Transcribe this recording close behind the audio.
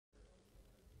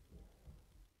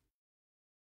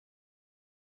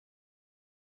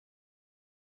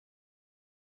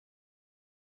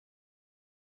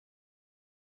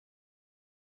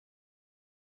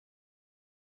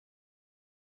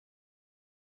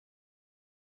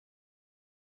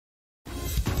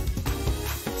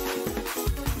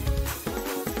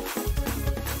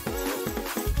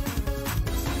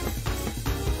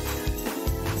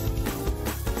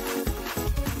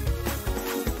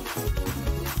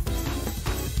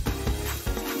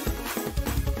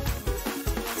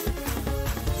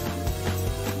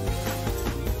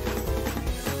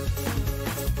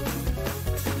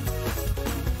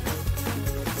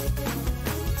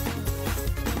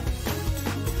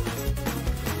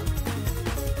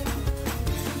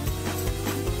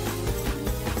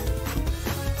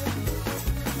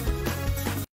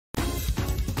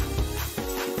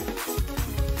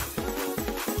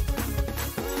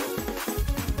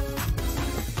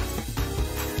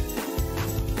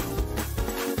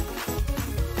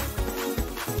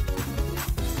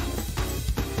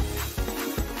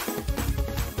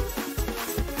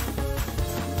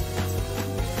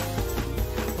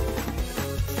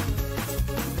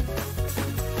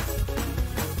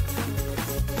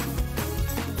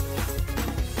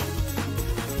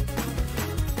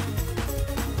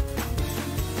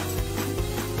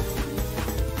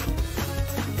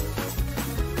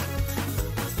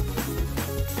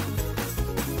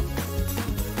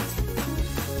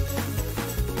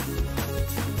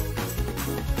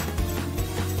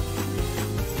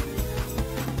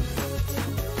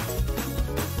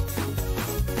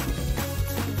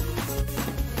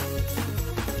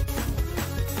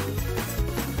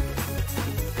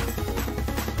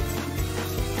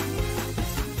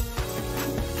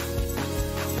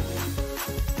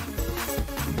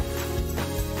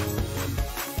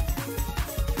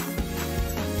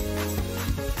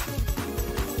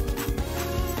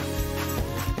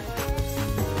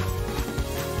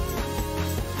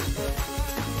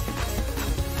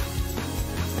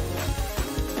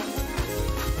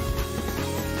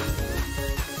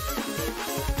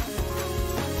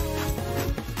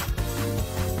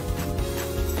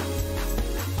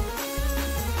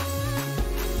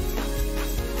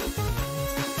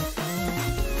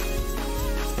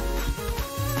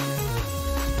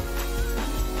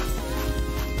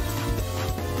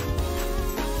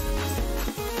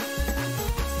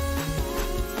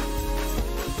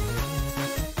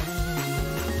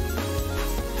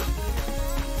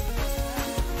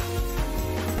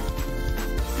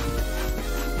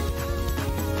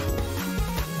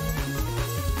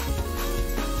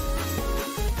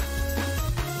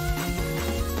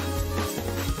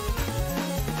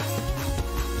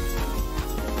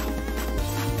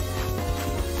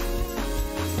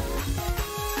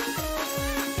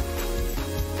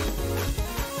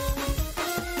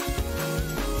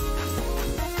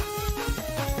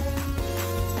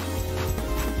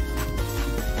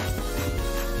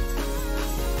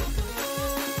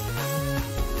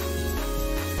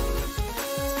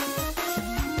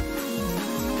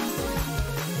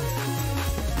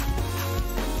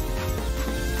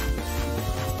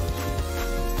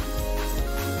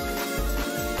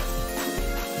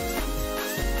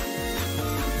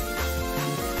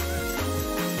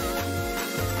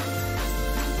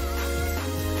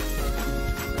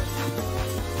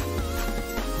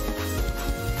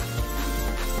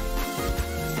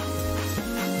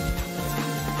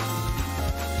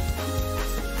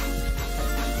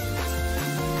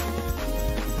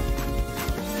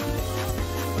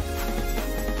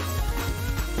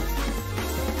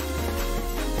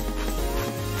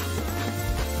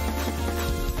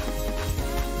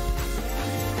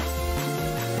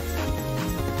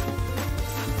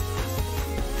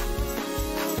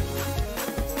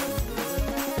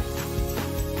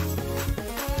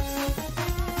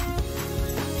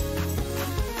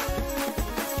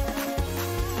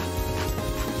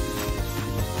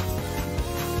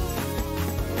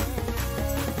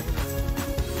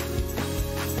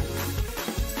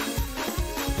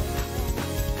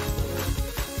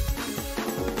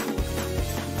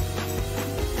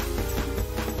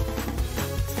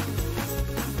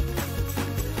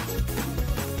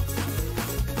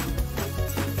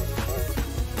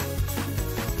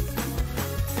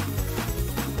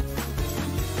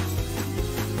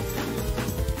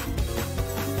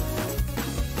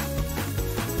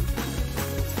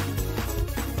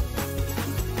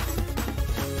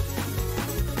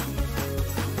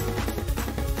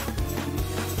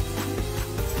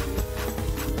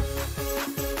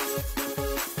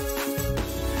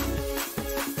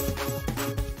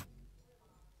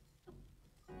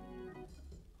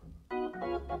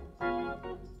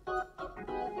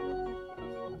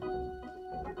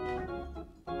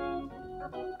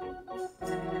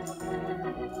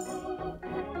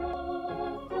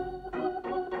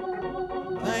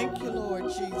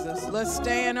Jesus. Let's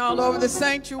stand all over the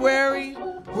sanctuary.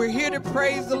 We're here to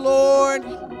praise the Lord.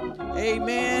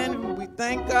 Amen. We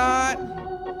thank God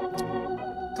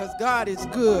because God is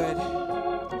good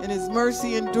and his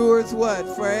mercy endures what?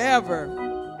 Forever.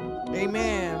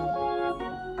 Amen.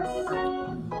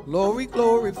 Lord, we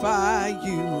glorify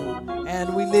you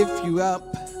and we lift you up.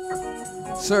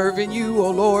 Serving you,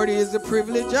 oh Lord, is a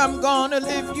privilege. I'm gonna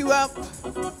lift you up.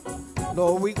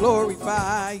 Lord, we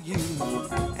glorify you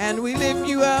and we lift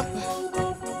you up.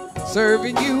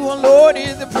 Serving you, oh Lord,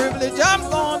 is a privilege. I'm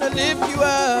gonna lift you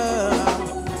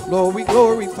up. Lord, we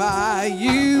glorify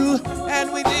you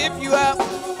and we lift you up.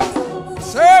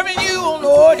 Serving you, oh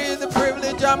Lord, is a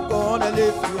privilege. I'm gonna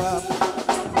lift you up.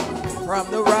 From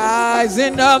the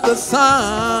rising of the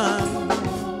sun,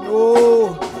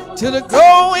 oh, to the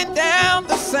going down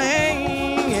the same.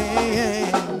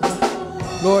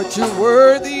 Lord, you're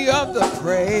worthy of the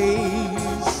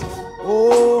praise.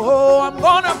 Oh, I'm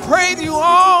gonna praise you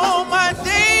all my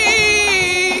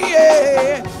day.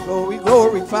 Lord, we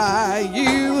glorify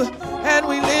you and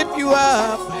we lift you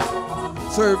up.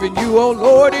 Serving you, oh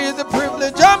Lord, is a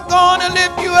privilege. I'm gonna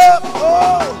lift you up.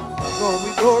 Oh, Lord,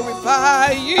 we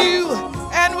glorify you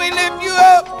and we lift you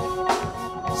up.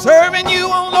 Serving you,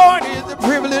 oh Lord, is a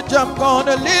privilege. I'm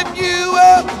gonna lift you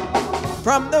up.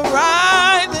 From the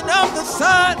rising of the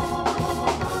sun,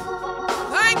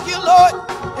 thank you, Lord,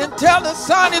 until the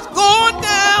sun is going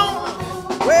down.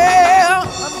 Well,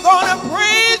 I'm gonna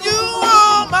praise you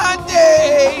all my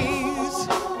days.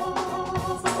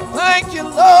 Thank you,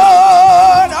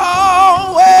 Lord,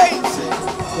 always.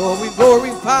 Lord, we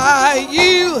glorify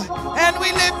you and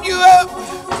we lift you up.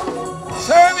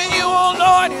 Serving you, oh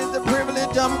Lord, is a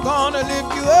privilege. I'm gonna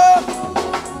lift you up.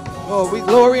 Lord, we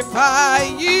glorify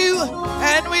you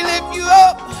and we lift you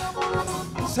up.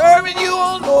 Serving you,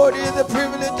 oh Lord, is a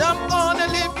privilege. I'm gonna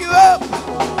lift you up.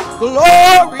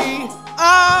 Glory,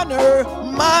 honor,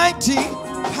 mighty,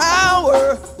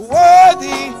 power,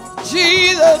 worthy,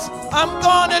 Jesus, I'm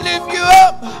gonna lift you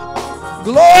up.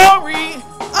 Glory,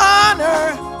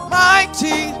 honor,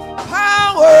 mighty,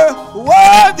 power,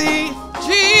 worthy,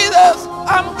 Jesus,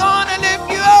 I'm gonna lift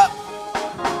you up.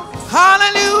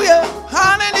 Hallelujah,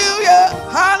 hallelujah,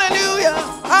 hallelujah,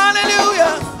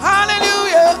 hallelujah,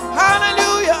 hallelujah,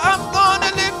 hallelujah. I'm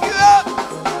gonna lift you up.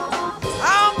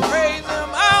 I'll praise him,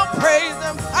 I'll praise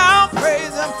him, I'll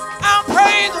praise him, I'll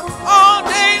praise him all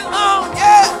day long.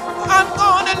 Yeah, I'm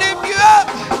gonna lift you up.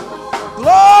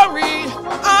 Glory,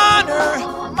 honor,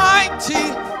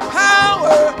 mighty,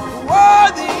 power,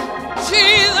 worthy,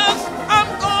 Jesus, I'm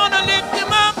gonna lift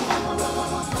him up.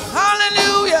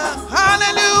 Hallelujah,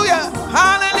 hallelujah,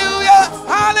 hallelujah,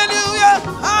 hallelujah,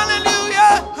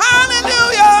 hallelujah,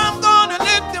 hallelujah. I'm gonna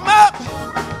lift him up.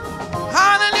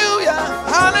 Hallelujah,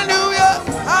 hallelujah,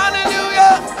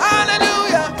 hallelujah,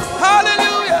 hallelujah,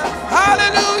 hallelujah,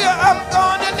 hallelujah. I'm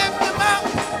gonna lift him up.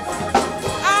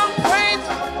 I'll praise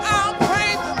him, I'll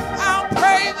praise him, I'll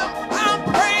praise him, I'll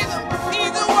praise him.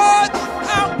 He's the word,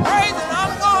 I'll praise him.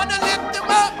 I'm gonna lift him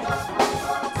up.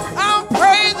 I'll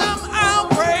praise him, I'll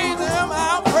praise him,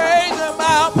 I'll praise him,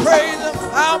 I'll praise him,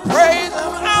 I'll praise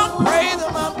him, I'll praise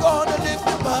him. I'm gonna lift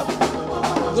him up.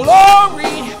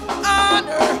 Glory,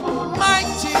 honor,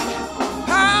 mighty,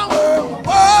 power,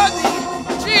 worthy,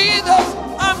 Jesus,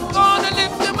 I'm gonna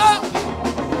lift him up.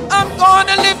 I'm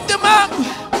gonna lift him up.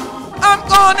 I'm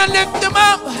gonna lift him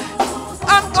up.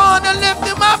 I'm gonna lift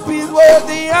him up. He's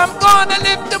worthy. I'm gonna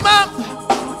lift him up.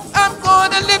 I'm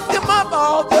gonna lift him up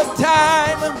all the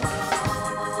time.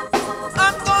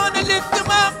 I'm gonna lift him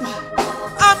up.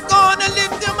 I'm gonna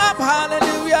lift him up.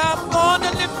 Hallelujah. I'm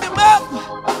gonna lift him up.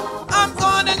 I'm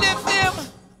gonna lift him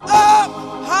up.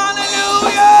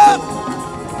 Hallelujah.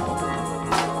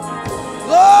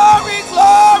 Glory,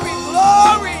 glory,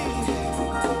 glory.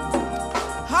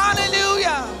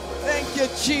 Hallelujah. Thank you,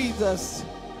 Jesus.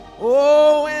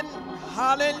 Oh, and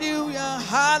hallelujah,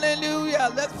 hallelujah.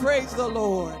 Let's praise the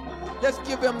Lord. Let's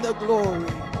give him the glory.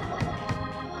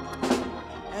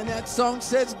 And that song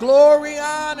says, glory,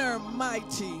 honor,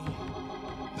 mighty,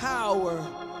 power,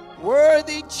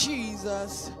 worthy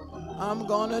Jesus, I'm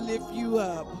gonna lift you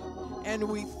up. And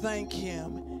we thank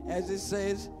him as it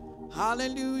says,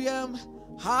 hallelujah,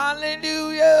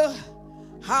 hallelujah,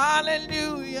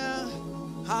 hallelujah,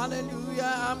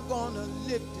 hallelujah, I'm gonna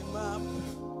lift him up.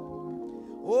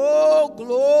 Oh,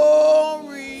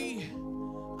 glory,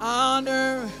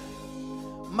 honor,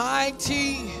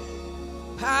 mighty,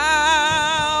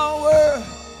 power,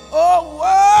 oh,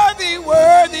 worthy,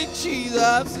 worthy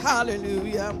Jesus,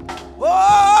 hallelujah.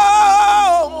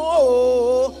 Oh,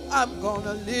 I'm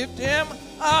gonna lift him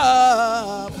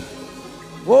up.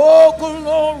 Oh,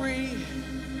 glory,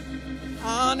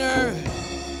 honor.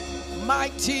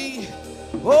 Mighty,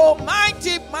 oh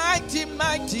mighty, mighty,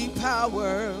 mighty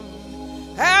power.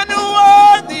 And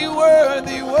worthy,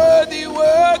 worthy, worthy,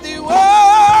 worthy,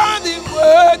 worthy,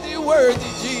 worthy,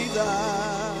 worthy Jesus.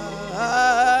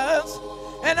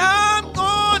 And I'm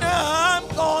gonna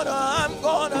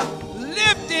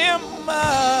lift him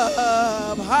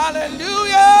up.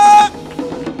 Hallelujah.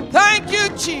 Thank you,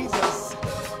 Jesus.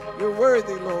 You're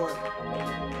worthy, Lord.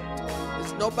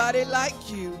 There's nobody like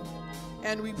you.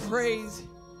 And we praise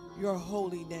your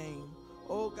holy name.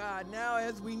 Oh God, now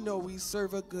as we know, we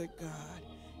serve a good God.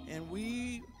 And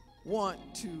we want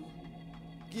to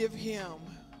give him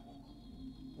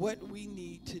what we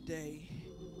need today.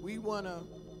 We want to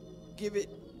give it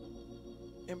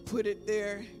and put it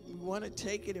there. We want to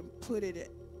take it and put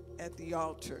it at the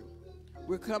altar.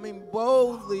 We're coming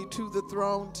boldly to the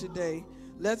throne today.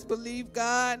 Let's believe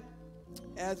God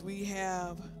as we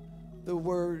have the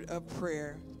word of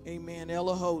prayer. Amen.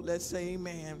 Eloho, let's say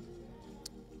amen.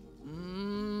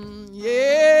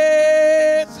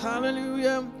 Yes.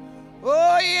 Hallelujah.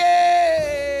 Oh,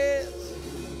 yes.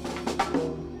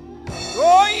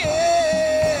 Oh,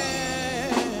 yeah.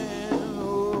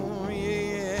 Oh,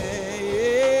 yeah.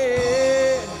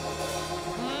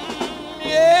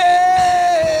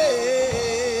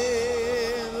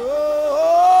 Yeah.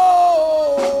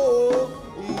 Oh,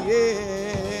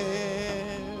 yes.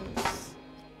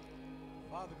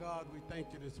 Father God, we thank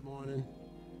you this morning.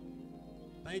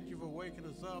 Thank you for waking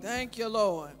us up. Thank you,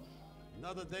 Lord.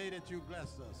 Another day that you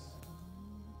blessed us.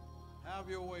 Have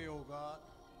your way, oh God.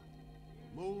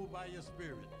 Move by your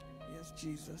spirit. Yes,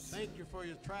 Jesus. Thank you for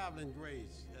your traveling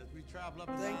grace as we travel up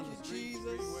and Thank down you, the streets,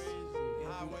 Jesus. freeways,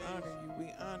 and highways.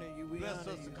 We honor you. We Bless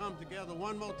honor us you. to come together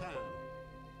one more time.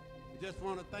 We just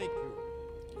want to thank you.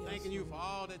 Yes, Thanking you for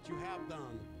all that you have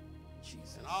done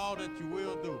Jesus. and all that you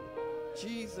will do.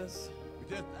 Jesus. We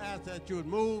just ask that you would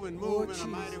move and move in a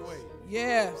mighty way.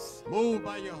 Yes. Move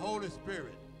by your Holy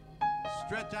Spirit.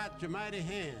 Stretch out your mighty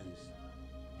hands.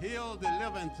 Heal,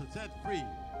 deliver, and to set free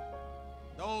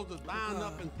those that bound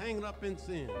up and tangled up in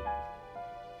sin.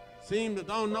 Seem to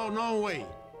don't know no way,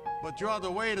 but you're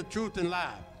the way, the truth, and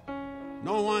life.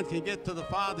 No one can get to the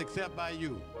Father except by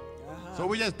you. So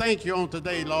we just thank you on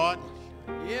today, Lord.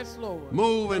 Yes, Lord.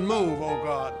 Move and move, oh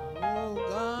God. Oh,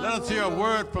 God. Let us hear a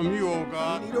word from you, oh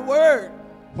God. We need a word.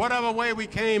 Whatever way we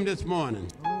came this morning,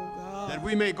 Oh, God. that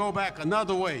we may go back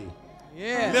another way.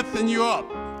 Yes. Lifting you up,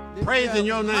 praising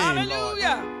your name,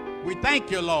 Hallelujah. Lord. We thank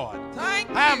you, Lord. Thank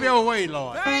you. Have your way,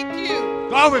 Lord. Thank you.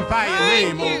 Glorify your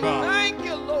Thank name, you. oh God. Thank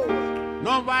you, Lord.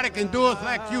 Nobody can do us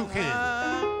like you can.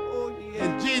 Oh, yes.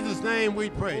 In Jesus' name we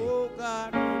pray. Oh,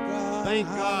 God. Oh, God. Thank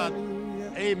God.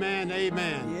 Hallelujah. Amen,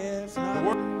 amen. Yes.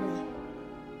 Hallelujah.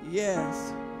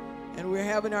 Yes. And we're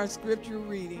having our scripture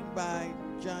reading by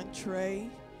John Trey.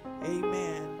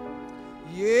 Amen.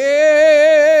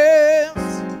 Yes.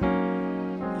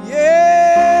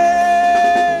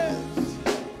 Yes.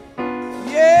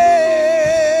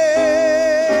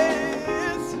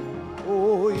 Yes.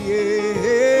 Oh, yes.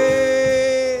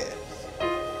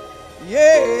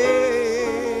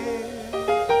 Yes.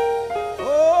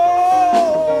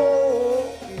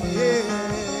 Oh, yes.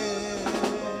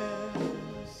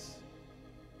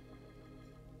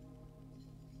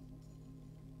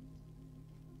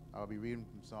 I'll be reading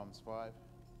from Psalms 5.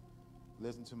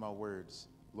 Listen to my words.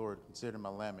 Lord, consider my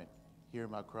lament. Hear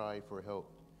my cry for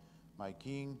help. My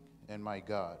King and my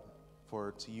God,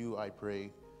 for to you I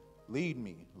pray. Lead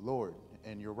me, Lord,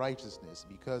 in your righteousness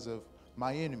because of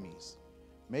my enemies.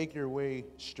 Make your way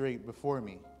straight before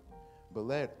me. But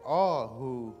let all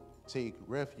who take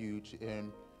refuge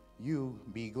in you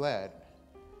be glad.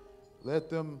 Let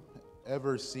them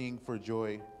ever sing for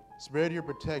joy. Spread your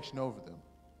protection over them.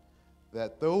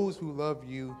 That those who love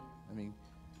you,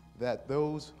 that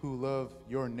those who love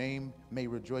your name may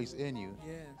rejoice in you.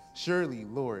 Yes. Surely,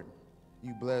 Lord,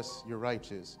 you bless your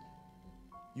righteous.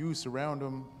 You surround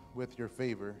them with your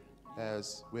favor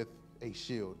as with a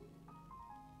shield.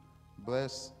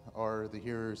 Blessed are the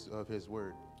hearers of his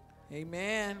word.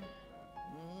 Amen.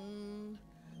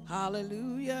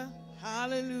 Hallelujah.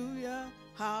 Hallelujah.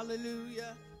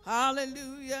 Hallelujah.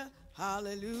 Hallelujah.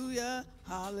 Hallelujah.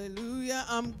 Hallelujah.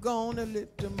 I'm gonna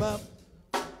lift him up.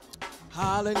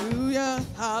 Hallelujah.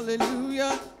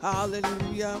 Hallelujah.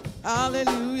 Hallelujah.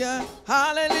 Hallelujah.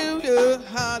 Hallelujah.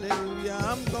 Hallelujah.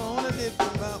 I'm gonna lift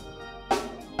him up.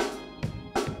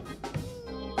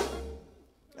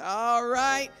 All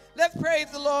right. Let's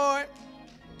praise the Lord.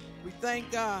 We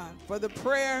thank God for the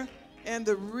prayer and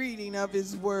the reading of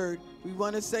his word. We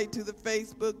want to say to the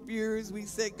Facebook viewers, we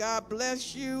say, God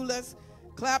bless you. Let's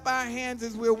clap our hands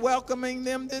as we're welcoming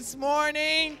them this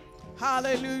morning.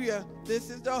 Hallelujah. This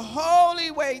is the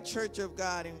Holyway Church of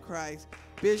God in Christ.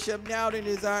 Bishop Nauden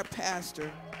is our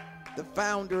pastor, the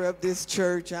founder of this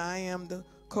church. I am the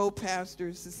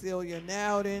co-pastor, Cecilia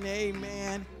Nauden.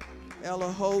 Amen.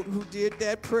 Ella Holt, who did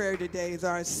that prayer today, is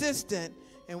our assistant.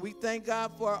 And we thank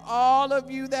God for all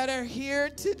of you that are here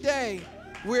today.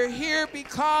 We're here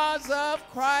because of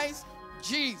Christ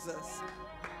Jesus.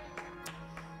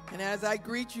 And as I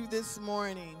greet you this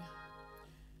morning,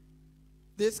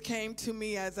 this came to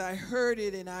me as I heard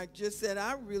it, and I just said,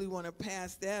 I really want to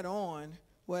pass that on,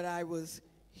 what I was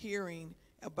hearing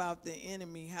about the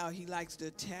enemy, how he likes to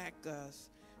attack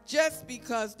us. Just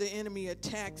because the enemy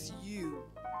attacks you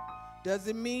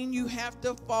doesn't mean you have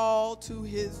to fall to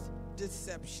his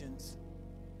deceptions.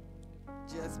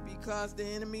 Just because the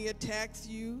enemy attacks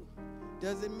you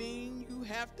doesn't mean you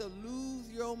have to lose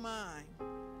your mind.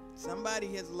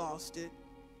 Somebody has lost it.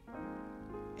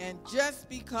 And just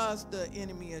because the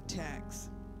enemy attacks,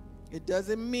 it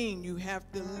doesn't mean you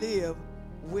have to live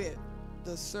with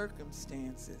the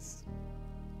circumstances.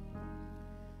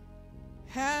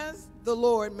 Has the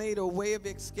Lord made a way of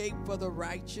escape for the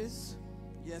righteous?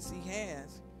 Yes, he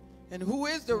has. And who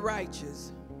is the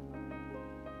righteous?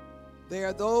 They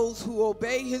are those who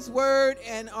obey his word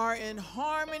and are in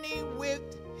harmony with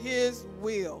his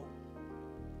will.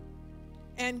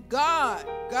 And God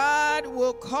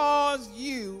will cause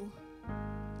you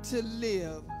to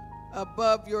live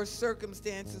above your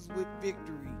circumstances with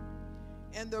victory.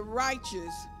 And the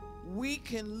righteous, we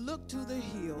can look to the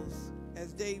hills,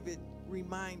 as David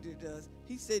reminded us.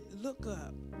 He said, look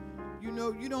up. You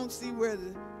know, you don't see where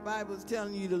the Bible is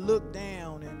telling you to look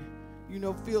down and, you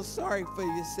know, feel sorry for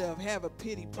yourself, have a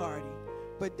pity party.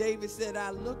 But David said, I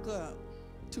look up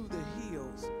to the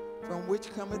hills, from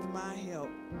which cometh my help.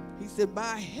 He said,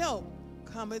 my help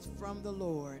cometh from the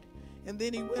Lord. And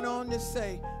then he went on to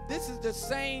say, this is the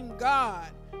same God.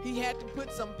 He had to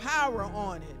put some power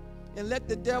on it and let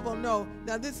the devil know,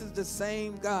 now this is the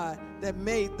same God that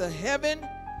made the heaven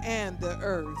and the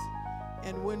earth.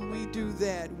 And when we do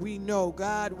that, we know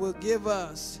God will give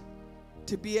us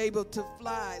to be able to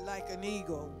fly like an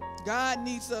eagle. God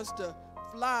needs us to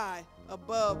fly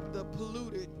above the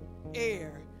polluted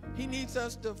air. He needs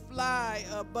us to fly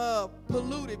above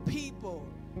polluted people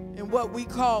and what we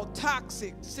call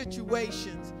toxic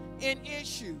situations and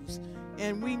issues.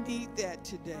 And we need that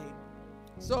today.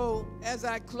 So as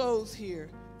I close here,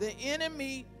 the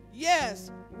enemy,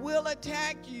 yes, will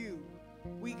attack you.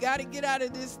 We got to get out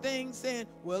of this thing saying,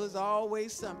 well, it's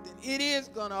always something. It is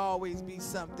going to always be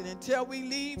something. Until we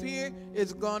leave here,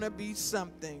 it's going to be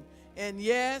something. And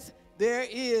yes, there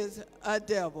is a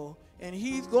devil, and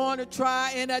he's going to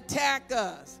try and attack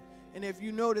us. And if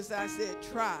you notice, I said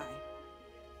try.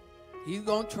 He's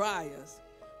going to try us.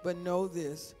 But know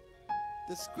this,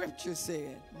 the scripture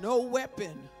said, no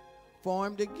weapon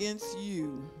formed against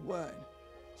you, what?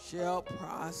 Shall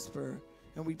prosper.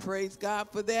 And we praise God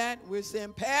for that. We're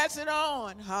saying, pass it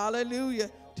on.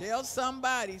 Hallelujah. Tell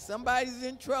somebody. Somebody's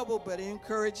in trouble, but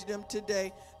encourage them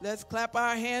today. Let's clap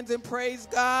our hands and praise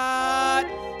God.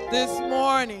 This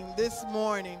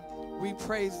morning, we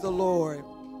praise the Lord.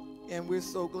 And we're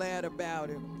so glad about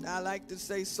it. I like to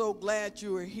say, so glad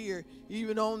you are here.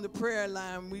 Even on the prayer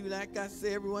line, like I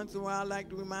say, every once in a while, I like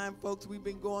to remind folks we've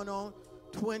been going on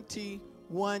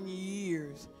 21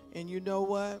 years. And you know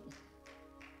what?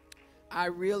 I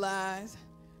realize,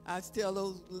 I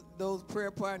tell those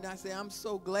prayer partners, I say, I'm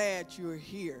so glad you're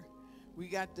here. We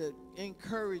got to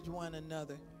encourage one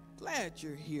another. Glad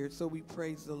you're here, so we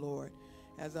praise the Lord.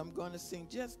 As I'm going to sing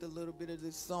just a little bit of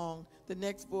this song, the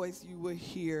next voice you will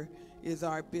hear is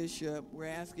our bishop. We're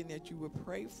asking that you would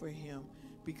pray for him,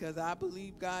 because I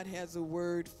believe God has a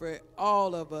word for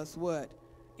all of us, what?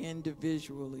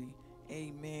 Individually.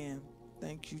 Amen.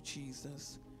 Thank you,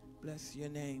 Jesus. Bless your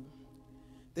name.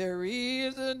 There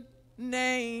is a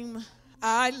name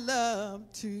I love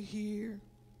to hear.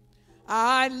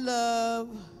 I love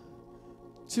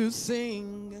to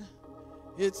sing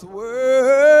its words.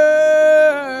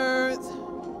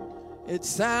 It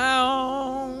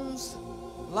sounds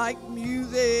like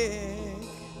music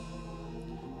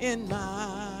in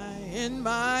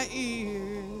my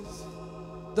ears.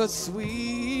 The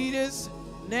sweetest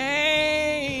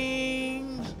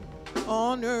name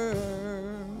on earth.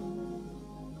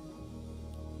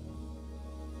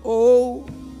 Oh,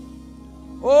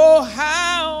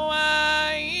 how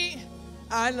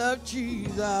I love Jesus.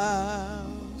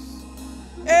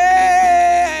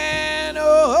 And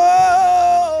oh,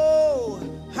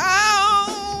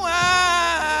 how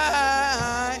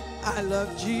I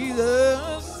love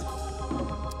Jesus.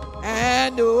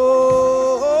 And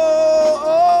oh,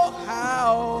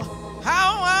 how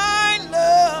I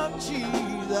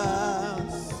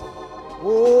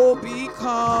Oh,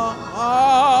 because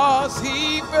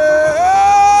he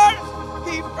first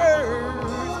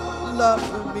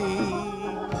loved me.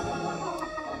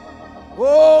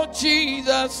 Oh,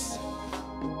 Jesus,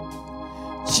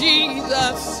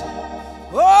 Jesus,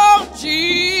 oh,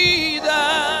 Jesus,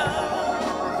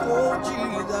 oh,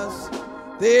 Jesus,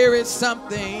 there is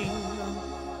something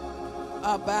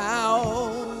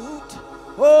about,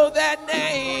 oh, that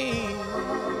name,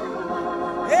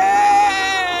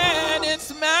 and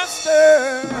its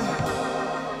master,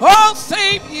 oh,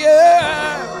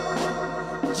 Savior,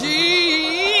 Jesus,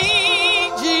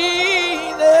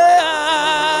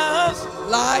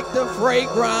 like the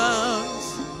fragrance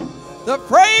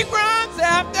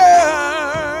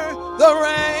after the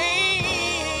rain,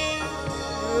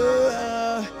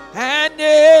 and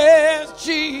there's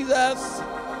Jesus,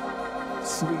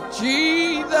 sweet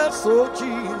Jesus, oh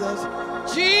Jesus,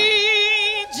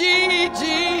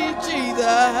 Jesus,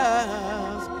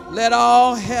 let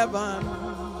all heaven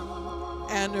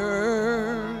and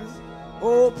earth,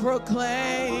 oh,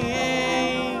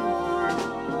 proclaim,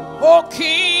 oh,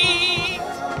 kings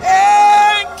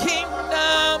and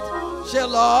kingdoms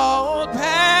shall all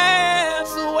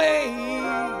pass away,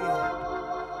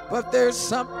 but there's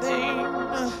something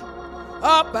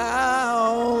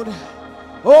about,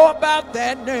 oh, about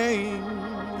that name,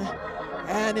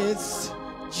 and it's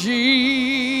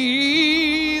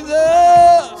Jesus,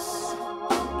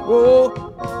 oh,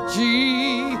 Jesus.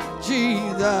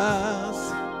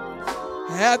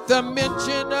 At the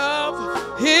mention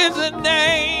of his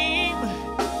name,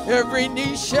 every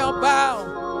knee shall bow,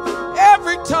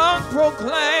 every tongue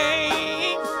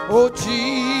proclaim, oh,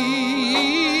 Jesus.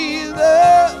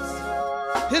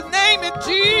 His name is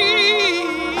Jesus.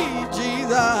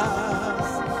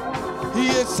 He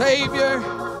is Savior,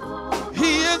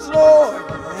 he is Lord,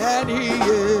 and he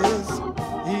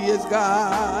is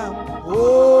God.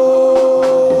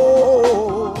 Oh,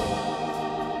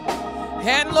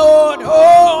 and Lord,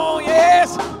 oh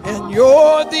yes, and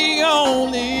you're the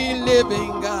only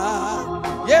living God.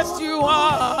 Yes, you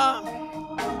are.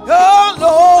 Oh,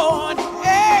 Lord,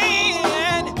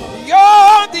 and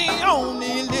you're the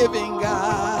only living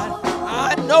God.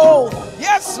 I know,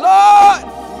 yes, Lord,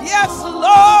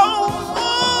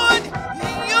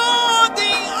 you're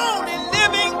the only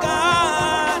living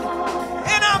God.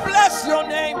 And I bless your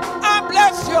name,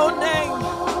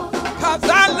 because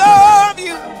I love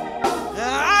you.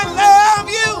 I love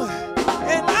you,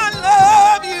 and I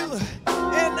love you,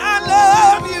 and I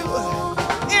love you,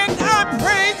 and I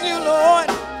praise you, Lord,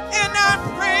 and I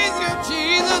praise you,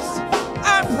 Jesus.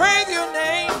 I praise your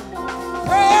name,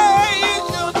 praise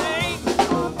your name.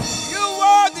 You're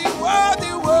worthy,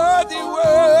 worthy, worthy,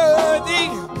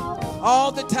 worthy.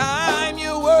 All the time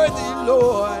you're worthy,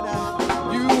 Lord.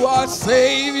 You are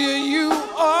Savior, you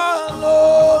are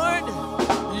Lord.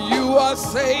 You are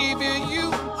Savior,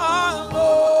 you are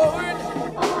Lord.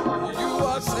 You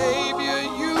are Savior,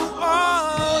 you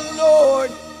are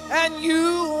Lord, and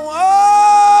you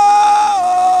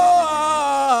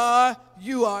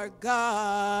are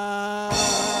God.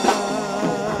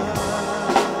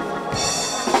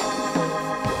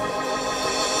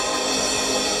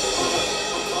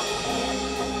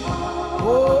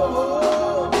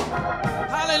 Oh,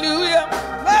 hallelujah,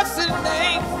 bless his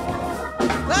name.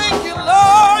 Thank you,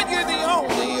 Lord, you're the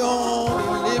only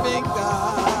living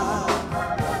God.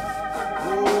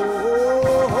 Oh,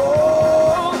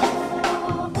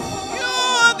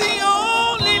 you're the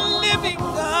only living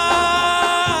God.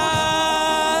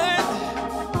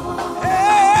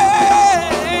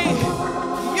 Hey,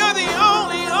 you're the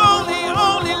only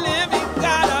living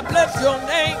God. I bless your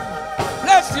name,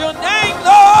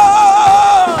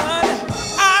 Lord.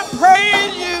 I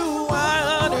praise you, I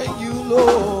honor you,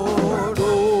 Lord.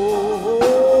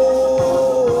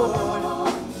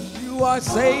 You are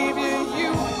Savior,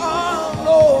 you are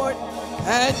Lord,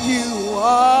 and you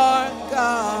are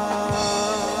God.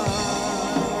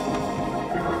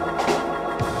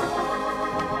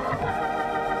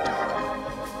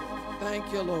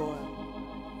 Thank you, Lord.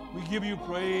 We give you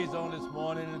praise on this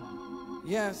morning.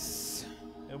 Yes.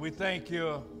 And we thank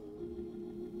you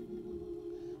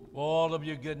for all of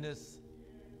your goodness.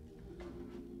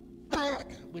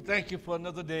 We thank you for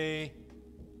another day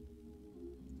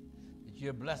that you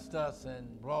have blessed us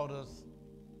and brought us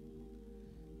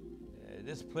at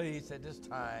this place at this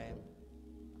time.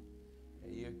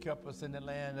 And you kept us in the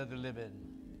land of the living.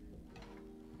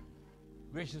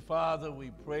 Gracious Father,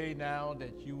 we pray now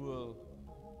that you will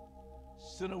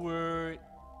send a word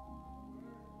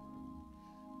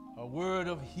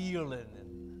of healing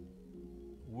and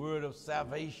word of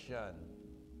salvation.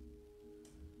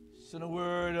 Send a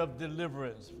word of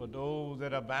deliverance for those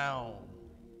that are bound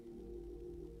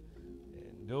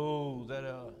and those that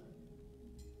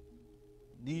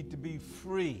need to be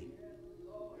free.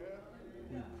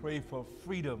 We pray for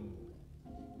freedom,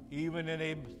 even in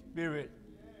their spirit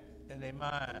and their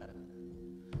mind.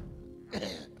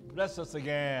 Bless us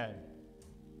again.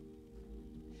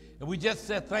 And we just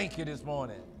said thank you this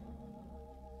morning.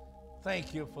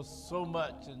 Thank you for so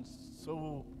much and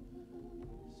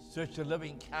such a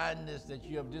loving kindness that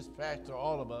you have dispatched to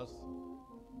all of us.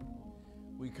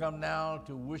 We come now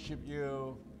to worship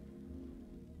you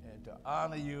and to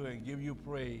honor you and give you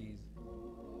praise.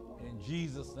 In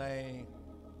Jesus' name,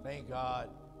 thank God.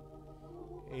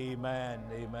 Amen,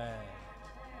 amen.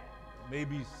 You may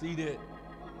be seated.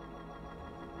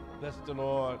 Bless the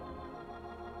Lord.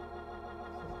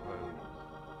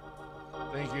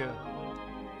 Thank you.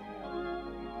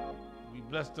 We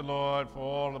bless the Lord for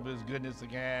all of his goodness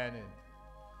again and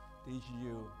teaching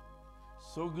you.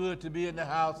 So good to be in the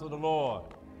house of the Lord.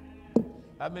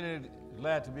 How many are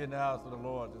glad to be in the house of the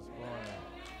Lord this morning?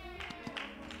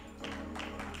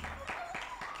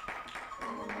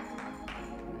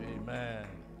 Amen.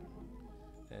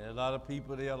 And a lot of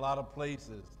people, there are a lot of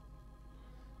places.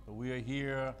 But we are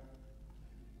here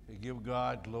to give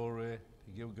God glory,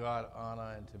 to give God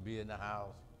honor, and to be in the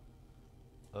house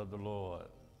of the Lord.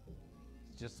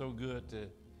 It's just so good to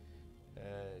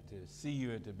see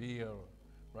you and to be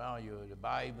around you. The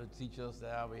Bible teaches us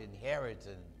that our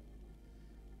inheritance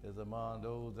is among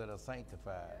those that are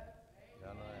sanctified. You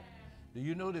know that? Do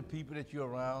you know the people that you're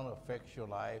around affects your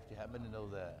life? Do you happen to know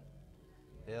that?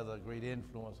 They have a great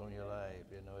influence on your life.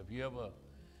 You know, if you ever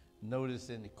notice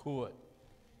in the court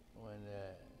when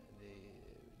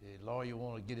the lawyer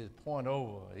want to get his point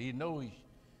over, he knows he's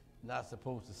not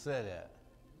supposed to say that.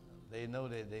 They know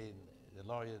that the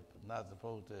lawyer's not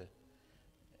supposed to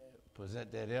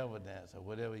present that evidence or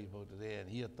whatever he's supposed to say, and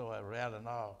he'll throw it rattling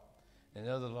off. And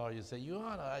the other lawyer say, Your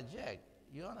Honor, I object.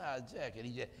 Your Honor, I object. And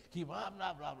he just keep blah,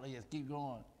 blah, blah, blah, just keep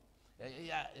going.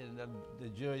 And the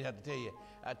judge have to tell you,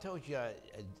 I told you,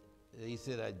 he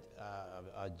said,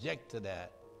 I object to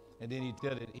that. And then he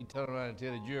turned around and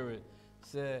tell the jury,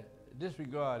 said,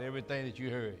 disregard everything that you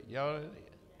heard. Y'all,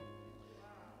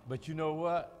 but you know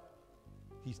what?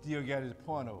 He still got his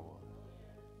point over.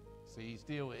 So he's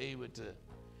still able to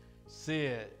say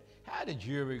it. How the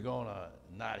jury gonna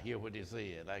not hear what they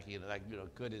said?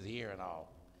 Cut his hearing off.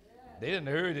 They didn't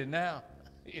heard it now.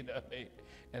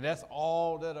 And that's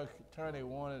all that an attorney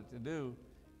wanted to do,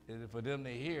 is for them to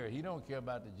hear. He don't care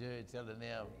about the judge telling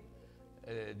them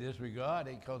disregard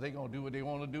it, because they're going to do what they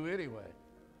want to do anyway.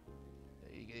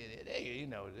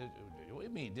 What do you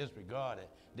mean disregard it?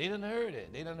 They done heard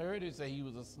it. They done heard it say he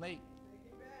was a snake.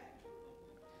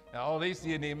 Now all they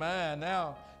see in their mind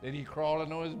now that he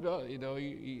crawling on his belly.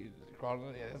 He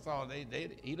crawling. That's all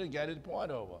he done got his point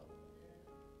over.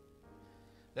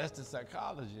 That's the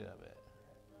psychology of it.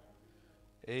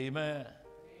 Amen.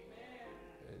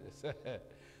 Amen.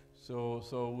 So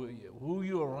who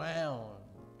you around,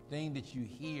 thing that you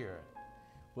hear,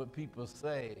 what people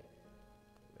say,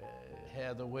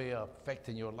 has a way of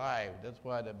affecting your life. That's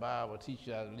why the Bible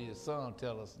teaches, I believe the Psalm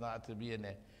tells us not to be in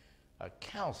a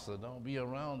counsel. Don't be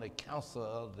around the counsel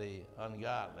of the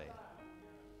ungodly.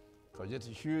 Because just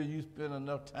as sure you spend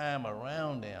enough time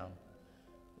around them,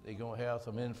 they're going to have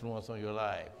some influence on your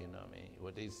life. You know what I mean?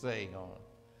 What they say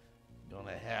going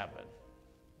to happen.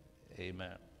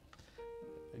 Amen.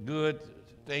 Good.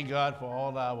 Thank God for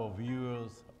all our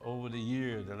viewers over the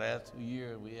years. The last 2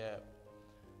 years, we have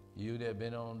you that have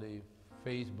been on the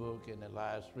Facebook and the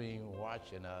live stream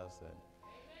watching us and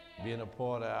being a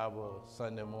part of our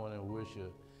Sunday morning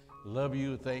worship. Love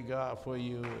you. Thank God for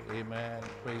you. Amen.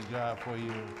 Praise God for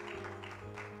you.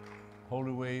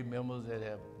 Holyway members that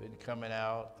have been coming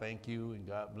out, thank you, and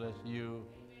God bless you.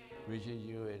 Appreciate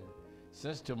you. And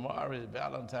since tomorrow is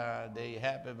Valentine's Day,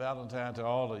 happy Valentine to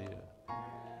all of you.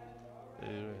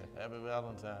 Happy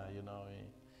Valentine, you know what I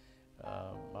mean?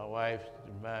 My wife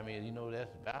reminded me,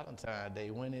 that's Valentine's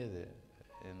Day. When is it?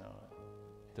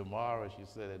 Tomorrow, she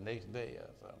said, the next day or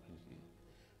something.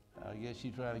 I guess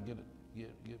she's trying to get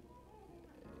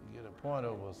a point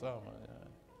over or something.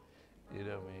 You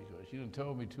know what I mean? 'Cause she done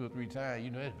told me 2 or 3 times,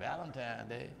 it's Valentine's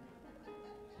Day.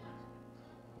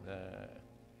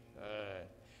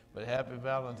 But happy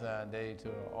Valentine's Day to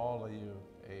all of you.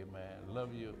 Amen.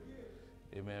 Love you.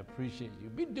 Amen. Appreciate you.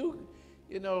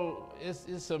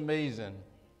 It's amazing.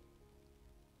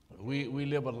 We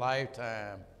live a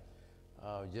lifetime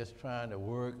just trying to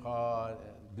work hard.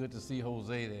 Good to see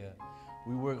Jose there.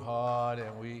 We work hard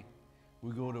and we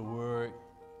go to work,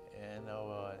 and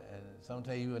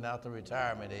sometimes even after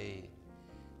retirement age,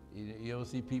 You don't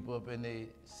see people up in their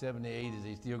 70s, 80s,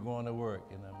 they still going to work,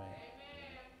 you know what I mean?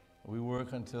 We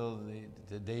work until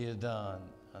the day is done,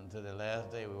 until the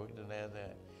last day. We work the last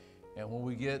day. And when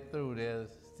we get through,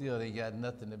 they got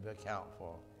nothing to account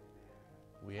for.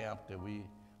 We empty.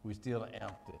 We still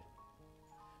empty.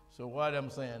 So why I'm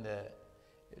saying that,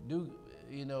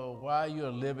 while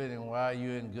you're living and while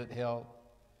you're in good health,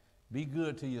 be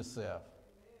good to yourself.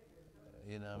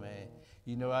 You know what I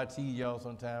mean? I tease y'all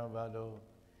sometimes about those,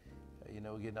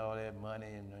 getting all that money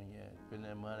and spending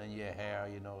that money in your hair,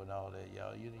 and all that.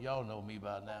 Y'all know me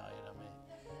by now, you know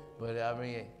what I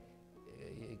mean?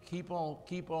 But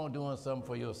keep on doing something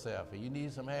for yourself. If you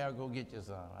need some hair, go get you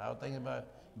some. I was thinking about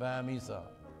buying me some.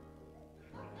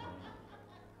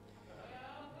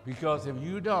 Because if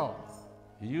you don't,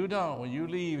 when you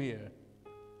leave here,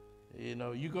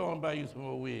 you go and buy you some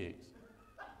more wigs.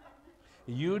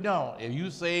 If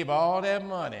you save all that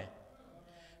money,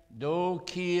 those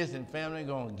kids and family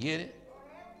gonna get it,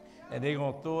 and they're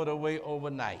gonna throw it away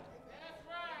overnight. That's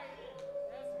right.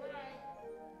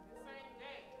 Same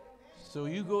day. So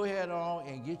you go ahead on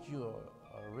and get you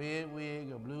a red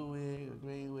wig, a blue wig, a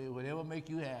green wig, whatever make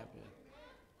you happy.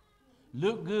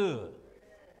 Look good.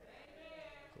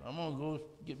 So I'm gonna go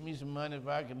get me some money if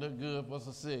I can look good for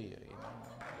Cecilia.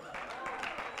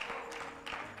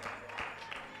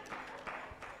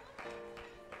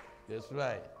 That's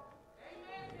right.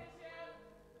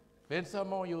 Spend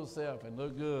something on yourself and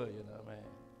look good, man.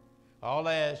 All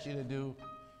I ask you to do,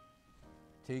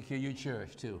 take care of your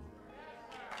church too.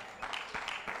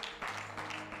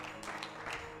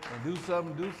 And do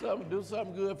something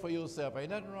good for yourself.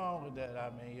 Ain't nothing wrong with that. I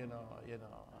mean,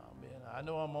 I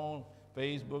know I'm on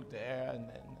Facebook, the air, and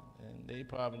they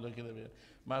probably looking at it.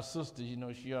 My sister,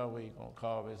 she always gonna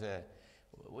call me and say,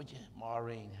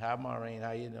 Maureen,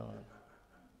 how you doing?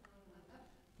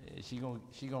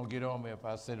 She gonna get on me if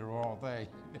I say the wrong thing.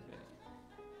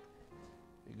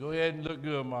 Go ahead and look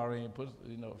good, Maureen.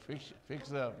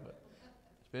 Fix up. But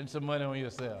spend some money on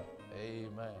yourself.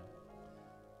 Amen.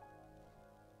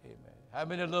 Amen. How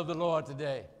many love the Lord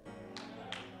today?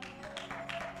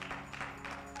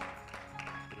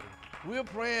 We're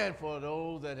praying for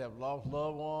those that have lost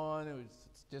loved ones.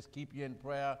 Just keep you in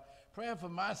prayer. Praying for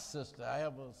my sister. I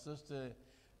have a sister,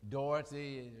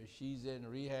 Dorothy, and she's in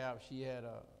rehab. She had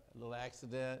a little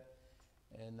accident,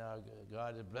 and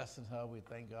God is blessing her. We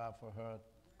thank God for her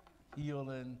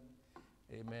healing.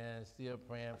 Amen. Still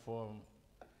praying for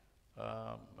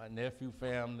my nephew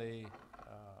family,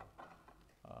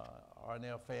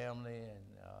 Arnell family, and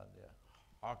the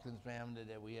Hawkins family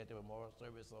that we had the memorial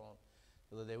service on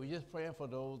the other day. We're just praying for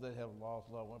those that have lost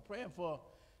loved ones. Praying for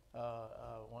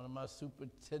one of my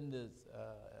superintendents,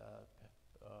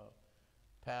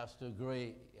 Pastor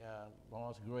Gray,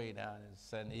 Lawrence Gray down in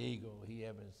San Diego. He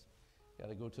got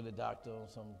to go to the doctor on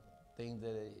some things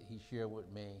that he shared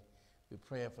with me. We're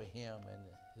praying for him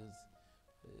and his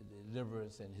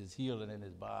deliverance and his healing in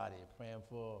his body. Praying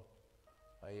for,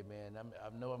 amen. I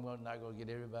know I'm not going to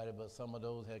get everybody, but some of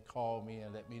those had called me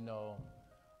and let me know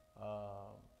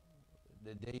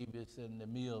the Davis and the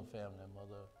Mill family,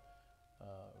 Mother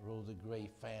Rosa Gray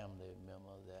family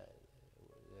member that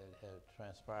had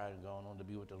transpired and gone on to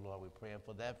be with the Lord. We're praying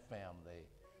for that family.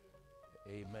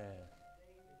 Amen.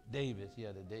 Davis,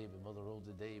 the Davis, Mother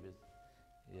Rosa Davis.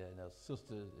 Yeah, and her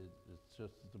sister is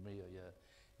Sister Tamia,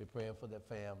 We're praying for that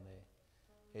family.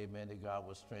 Amen, that God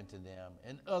will strengthen them.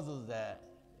 And others that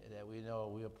we know,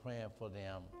 we are praying for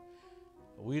them.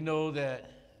 We know that,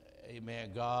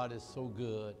 amen, God is so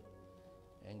good,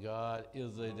 and God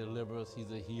is a deliverer.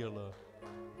 He's a healer.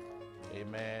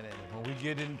 Amen. And when we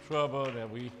get in trouble that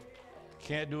we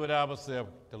can't do it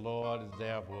ourselves, the Lord is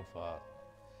there with us.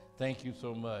 Thank you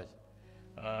so much.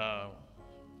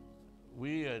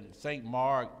 We in St.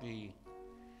 Mark,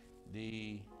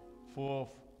 the 4th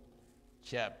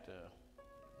chapter.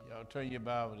 Y'all turn your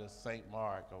Bible to St.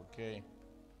 Mark, okay?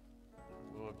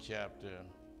 4th chapter.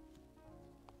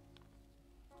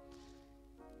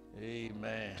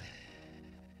 Amen.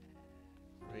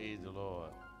 Praise the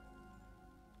Lord.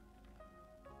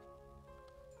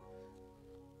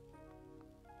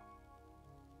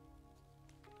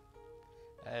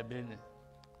 I've been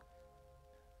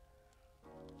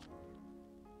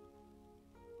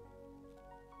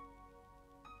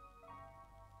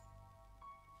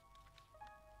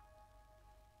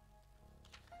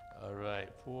all right,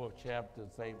 4th chapter,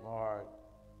 St. Mark,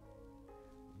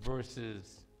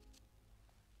 verses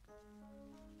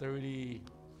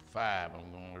 35,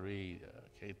 I'm going to read.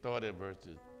 Okay, start at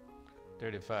verses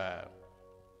 35.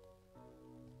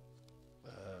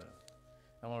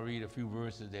 I'm going to read a few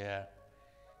verses there.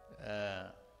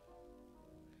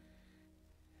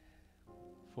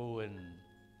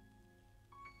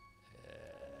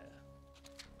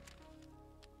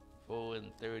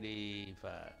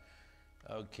 4:35.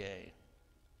 Okay.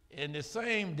 In the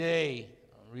same day,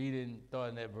 I'm reading,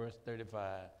 starting at verse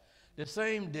 35. The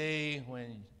same day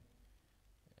when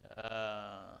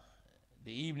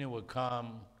the evening would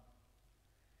come,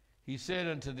 he said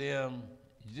unto them,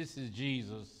 this is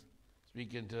Jesus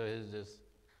speaking to his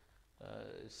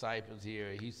disciples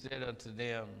here. He said unto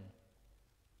them,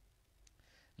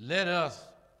 let us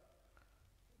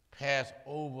pass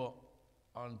over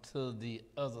unto the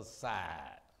other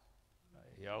side.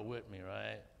 Y'all with me,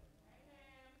 right?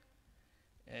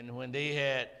 And when they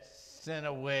had sent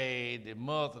away the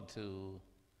multitude,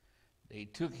 they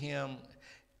took him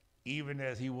even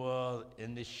as he was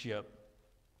in the ship.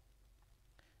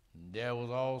 There was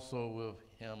also with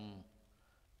him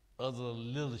other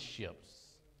little ships.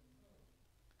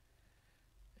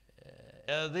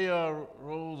 As there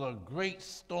arose a great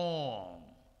storm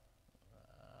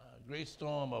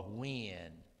of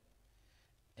wind,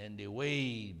 and the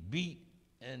waves beat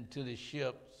into the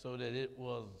ship so that it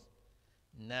was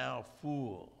now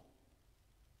full.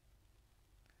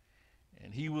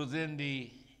 And he was in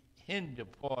the hinder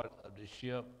part of the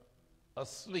ship,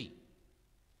 asleep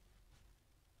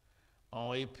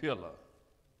on a pillar.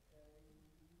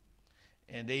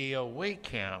 And they awake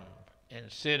him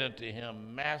and said unto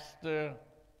him, Master,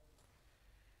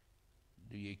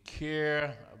 do you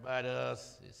care about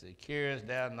us? He said, carest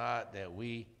thou not that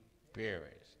we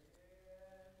perish?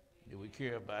 Do we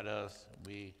care about us?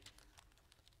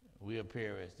 We'll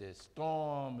perish. The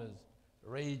storm is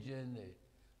raging. It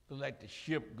looks like the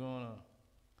ship gonna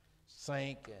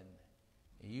sink, and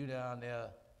you down there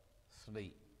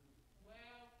asleep.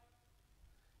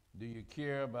 Do you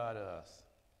care about us?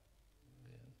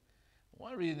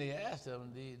 One reason they asked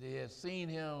him, they had seen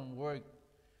him work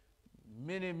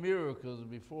many miracles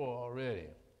before already.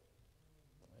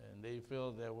 And they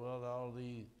felt that, well, all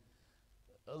these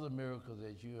other miracles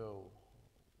that you have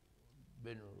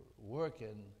been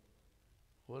working,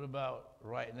 what about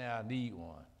right now? I need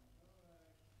one.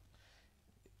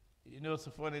 You know, it's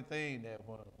a funny thing that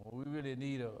when we really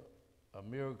need a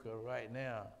miracle right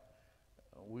now,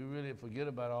 we really forget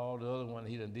about all the other ones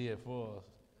he done did for us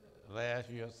last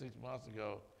year, 6 months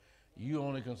ago. You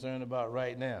only concerned about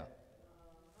right now,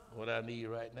 what I need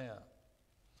right now.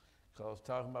 Because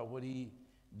talking about what he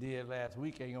did last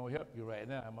week ain't gonna help you right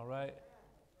now, am I right?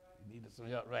 You need some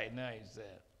help right now, he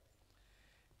said.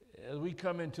 As we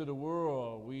come into the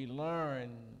world, we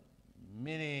learn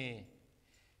many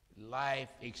life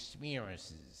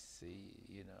experiences. See,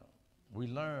 you know, we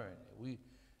learn.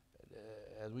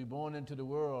 As we born into the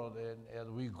world and as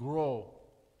we grow,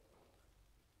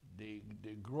 the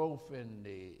growth in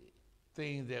the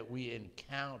things that we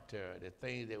encounter, the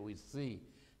things that we see,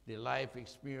 the life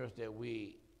experience that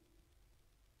we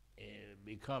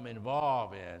become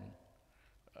involved in,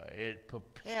 it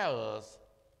prepares us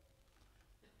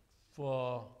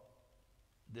for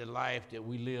the life that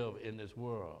we live in this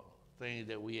world, things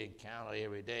that we encounter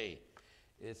every day.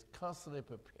 It's constantly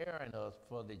preparing us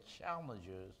for the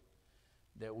challenges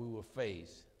that we will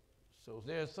face. So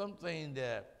there's something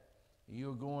that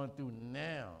you're going through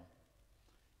now.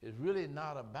 It's really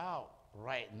not about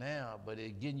right now, but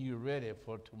it's getting you ready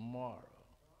for tomorrow.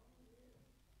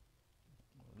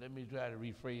 Let me try to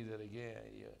rephrase it again.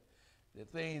 The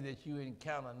things that you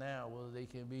encounter now, whether they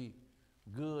can be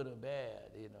good or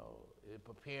bad, you know, it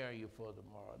prepare you for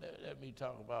tomorrow. Let me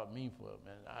talk about me for a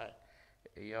minute.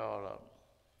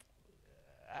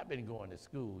 I've been going to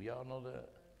school. Y'all know that?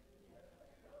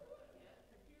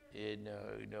 And,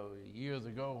 you know, years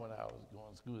ago when I was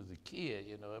going to school as a kid,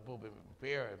 you know, it probably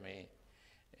prepared me.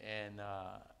 And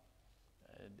I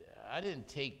didn't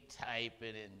take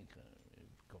typing and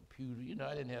computer. You know,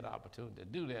 I didn't have the opportunity to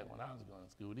do that when I was going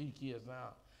to school. These kids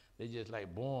now, they just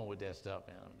like born with that stuff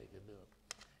in them. They can do it.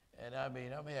 And I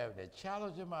mean, I'm having the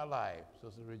challenge of my life,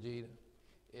 Sister Regina,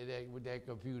 with that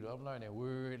computer. I'm learning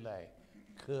words like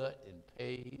cut and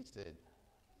paste, and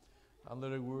I'm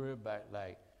learning words about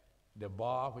like the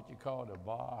bar, what you call the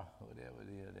bar, whatever it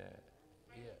is.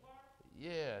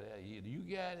 You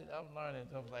got it. I'm learning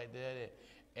stuff like that,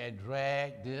 and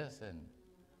drag this, and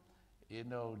you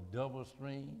know, double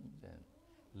streams, and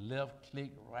left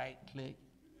click, right click.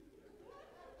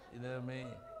 You know what I mean?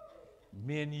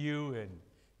 Menu and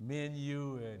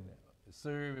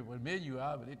serve. Well, menu,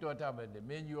 they start talking about the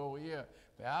menu over here,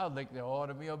 but I was like to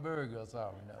order me a burger or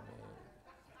something. You know what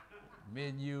I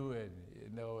mean? Menu and you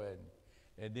know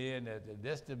and then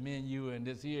that's the menu, and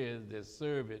this here is the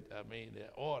serve it. I mean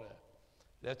the order.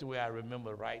 That's the way I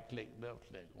remember. Right click, left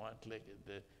click. One click is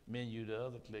the menu. The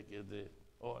other click is the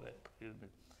order. Excuse me.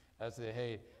 I said,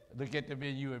 hey, look at the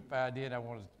menu and find it. I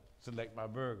want to select my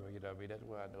burger. You know what I mean? That's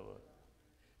where I know it.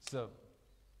 So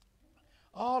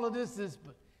all of this is,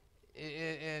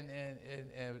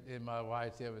 and my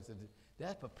wife said,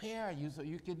 that's preparing you so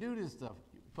you can do this stuff.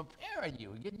 Preparing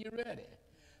you, getting you ready.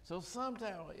 So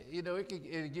sometimes, you know, it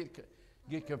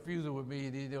get confusing with me.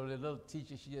 You know, the little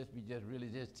teacher, she really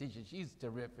just teaching. She's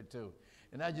terrific too.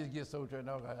 And I just get so turned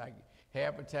on.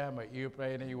 Half the time my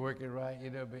earplane ain't working right, you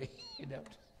know what I mean? You know,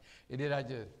 and then I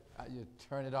just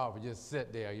turn it off and just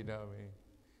sit there, you know what I mean?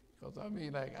 Because I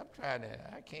mean, like,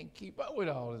 I can't keep up with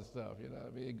all this stuff, you know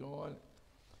what I mean, going.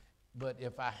 But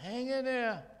if I hang in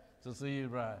there to see you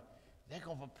right, they're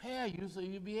going to prepare you so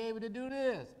you'll be able to do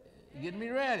this, get me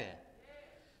ready.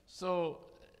 So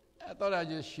I thought I'd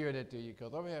just share that to you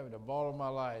because I'm having the ball of my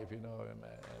life, you know, in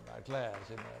my class,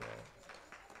 you know.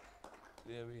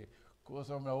 Yeah, of course,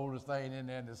 I'm the oldest thing in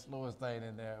there and the slowest thing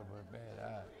in there, but man,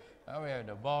 I'm having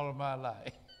the ball of my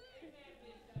life.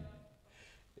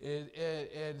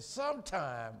 And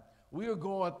sometimes we are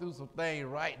going through some things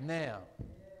right now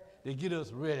to get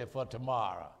us ready for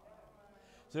tomorrow.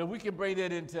 So we can bring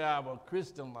that into our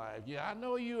Christian life. Yeah, I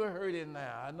know you are hurting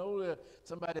now. I know that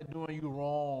somebody's doing you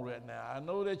wrong right now. I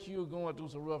know that you're going through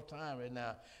some rough time right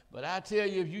now. But I tell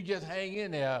you, if you just hang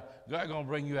in there, God's going to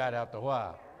bring you out after a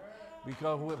while.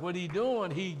 Because what he's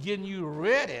doing, he's getting you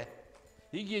ready.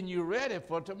 He's getting you ready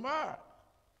for tomorrow.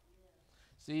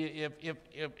 See,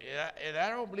 and I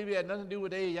don't believe it had nothing to do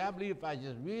with age. I believe if I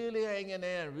just really hang in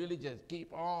there and really just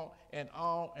keep on and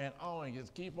on and on and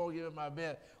just keep on giving my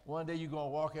best, one day you're going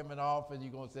to walk him in the office and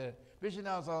you're going to say, Bishop,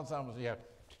 now it's on something. Yeah.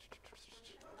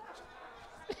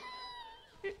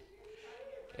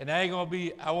 And I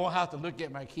won't have to look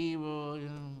at my keyboard. You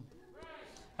know.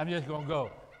 I'm just going to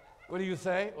go. What do you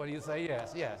say? What do you say?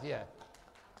 Yes, yes, yes.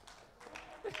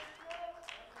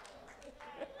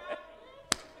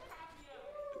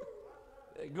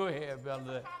 Go ahead,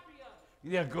 Bella.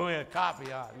 Yeah, go ahead,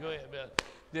 copy on. Go ahead, Bella.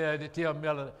 Yeah, they tell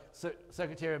Miller,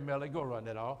 Secretary Miller, go run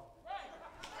that off.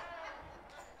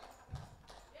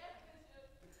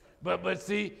 But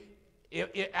see,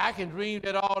 I can dream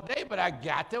that all day, but I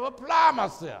got to apply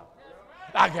myself.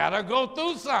 I got to go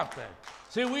through something.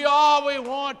 See, we always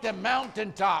want the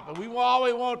mountaintop, and we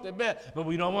always want the best, but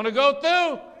we don't want to go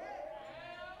through.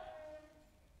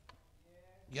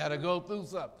 Got to go through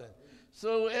something.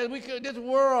 So as this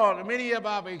world, many of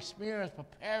our experience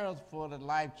prepare us for the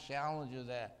life challenges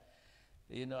that,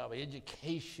 you know, our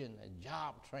education and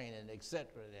job training, etc.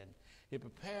 And it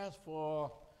prepares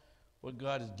for what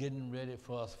God is getting ready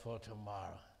for us for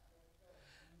tomorrow.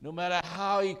 No matter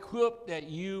how equipped that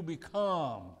you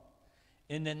become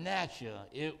in the natural,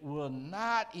 it will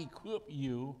not equip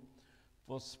you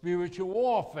for spiritual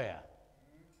warfare.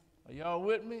 Are y'all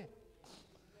with me?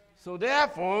 So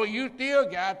therefore, you still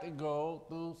got to go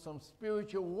through some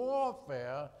spiritual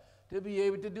warfare to be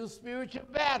able to do spiritual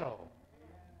battle.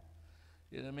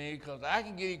 You know what I mean? Because I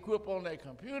can get equipped on that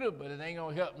computer, but it ain't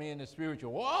going to help me in the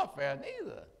spiritual warfare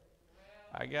neither.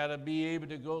 I got to be able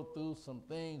to go through some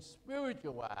things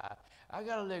spiritual-wise. I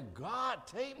got to let God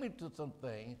take me to some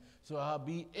things so I'll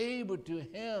be able to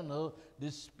handle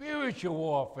the spiritual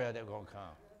warfare that's going to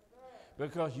come.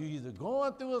 Because you're either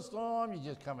going through a storm, you're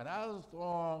just coming out of the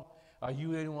storm, or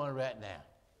you in one right now.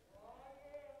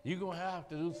 You're going to have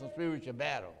to do some spiritual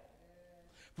battle.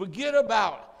 Forget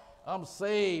about, I'm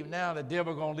saved, now the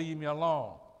devil going to leave me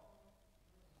alone.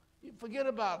 You forget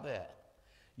about that.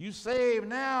 You saved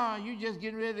now, you just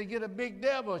getting ready to get a big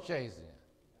devil chasing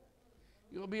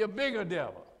you. You're going to be a bigger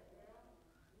devil.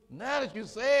 Now that you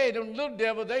saved, them little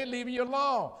devils, they leaving you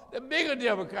alone. The bigger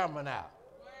devil coming out.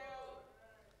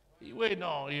 He's waiting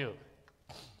on you.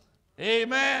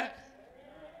 Amen.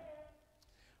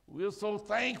 We're so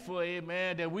thankful,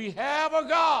 amen, that we have a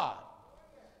God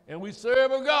and we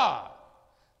serve a God.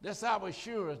 That's our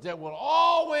assurance that will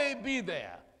always be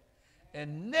there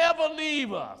and never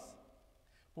leave us.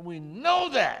 When we know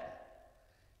that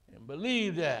and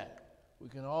believe that, we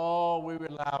can always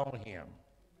rely on him.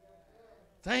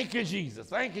 Thank you, Jesus.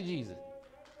 Thank you, Jesus.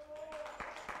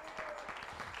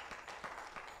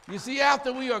 You see,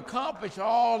 after we accomplish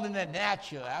all in the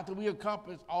natural, our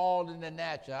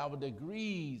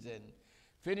degrees and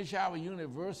finish our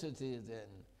universities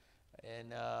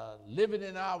and living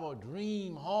in our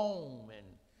dream home,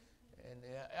 and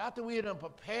after we have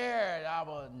prepared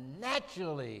our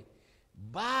naturally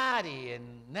body and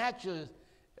natural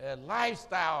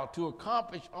lifestyle to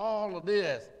accomplish all of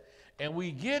this, and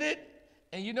we get it,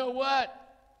 and you know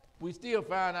what? We still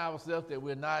find ourselves that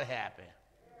we're not happy.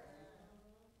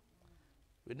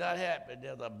 We're not happy.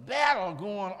 There's a battle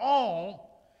going on,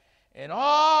 and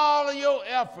all of your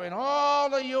effort and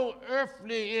all of your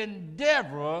earthly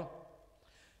endeavor,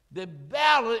 the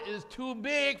battle is too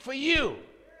big for you.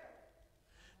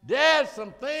 There's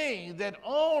some things that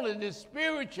only the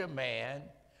spiritual man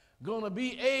going to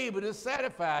be able to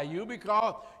satisfy you,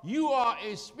 because you are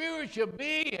a spiritual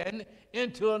being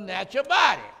into a natural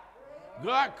body.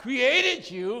 God created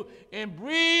you and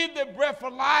breathed the breath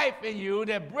of life in you.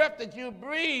 That breath that you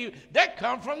breathe, that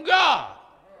comes from God.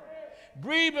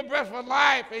 Breathe the breath of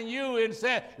life in you and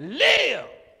said, live.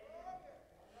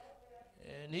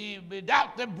 And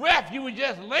without the breath, you were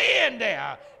just laying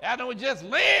there. Adam was just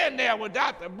laying there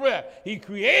without the breath. He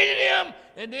created him,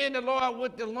 and then the Lord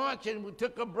went to lunch and we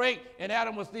took a break, and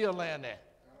Adam was still laying there.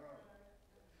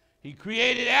 He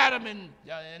created Adam, and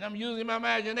I'm using my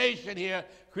imagination here,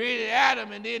 created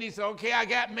Adam, and then he said, okay, I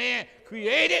got man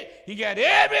created. He got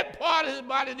every part of his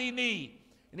body that he needs.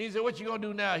 And he said, what you going to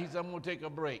do now? He said, I'm going to take a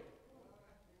break.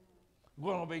 I'm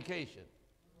going on vacation.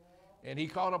 And he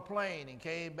caught a plane and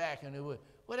came back, and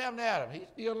what happened to Adam? He's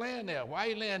still laying there. Why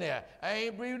he laying there? I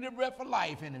ain't breathing the breath of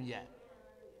life in him yet.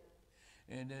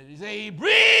 And he said he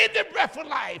breathed the breath of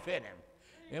life in him.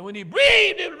 And when he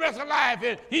breathed the breath of life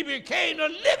in him, he became a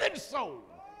living soul.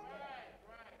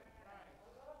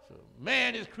 So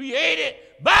man is created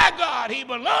by God. He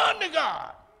belonged to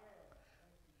God.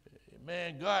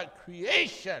 Man, God's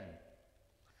creation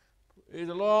is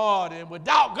the Lord. And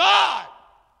without God,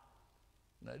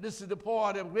 now, this is the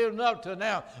part I'm building up to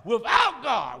now. Without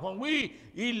God, when we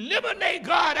eliminate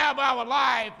God out of our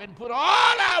life and put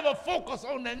all our focus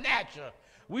on the natural,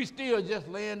 we still just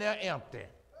laying there empty.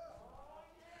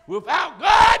 Without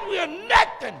God, we are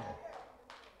nothing.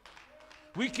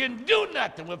 We can do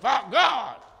nothing without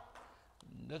God.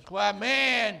 That's why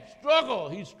man struggle.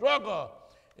 He struggle.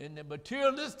 And the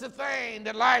materialistic thing,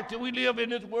 the life that we live in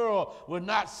this world, will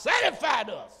not satisfy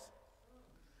us.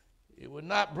 It will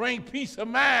not bring peace of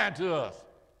mind to us.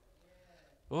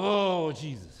 Oh,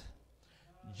 Jesus.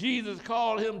 Jesus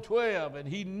called him 12, and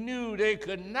he knew they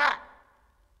could not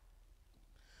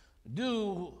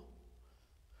do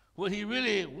what he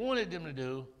really wanted them to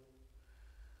do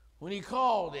when he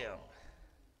called them.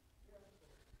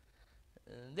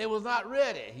 And they was not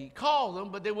ready. He called them,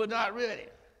 but they were not ready.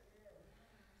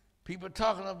 People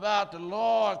talking about the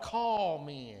Lord called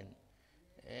me,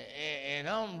 and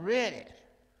I'm ready.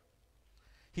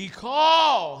 He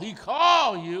called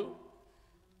you.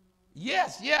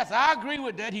 Yes, I agree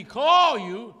with that. He called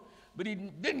you, but he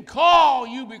didn't call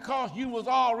you because you was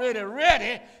already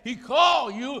ready. He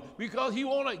called you because he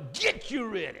want to get you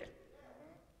ready.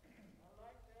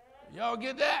 Y'all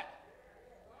get that?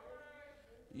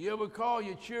 You ever call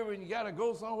your children, you got to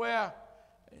go somewhere,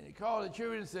 and you call the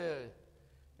children and say,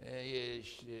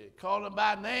 call them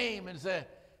by name and say,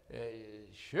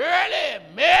 Shirley,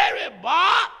 Mary,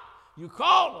 Bob. You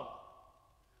call them.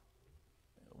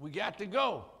 We got to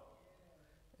go.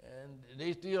 And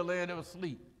they still laying there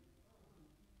asleep.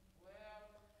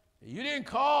 You didn't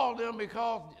call them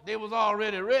because they was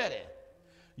already ready.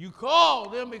 You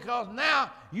called them because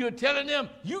now you're telling them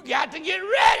you got to get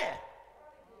ready.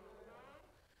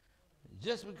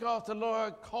 Just because the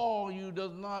Lord called you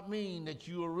does not mean that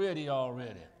you are ready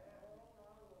already.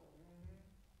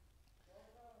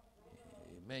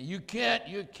 Man, you can't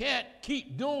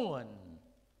keep doing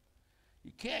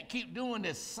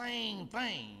the same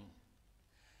thing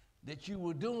that you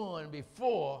were doing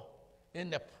before in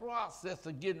the process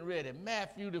of getting ready.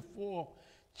 Matthew the 4th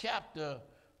chapter,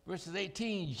 verses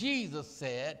 18, Jesus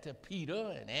said to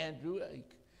Peter and Andrew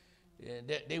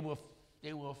that they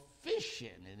were fishing,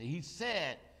 and he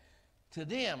said to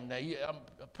them, now I'm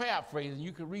paraphrasing,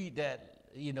 you can read that,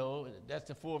 that's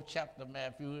the 4th chapter of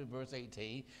Matthew, verse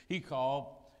 18. He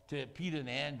called to Peter and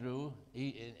Andrew,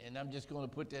 and I'm just going to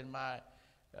put that in my,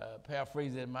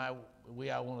 paraphrase it in my way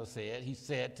I want to say it. He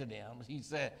said to them, he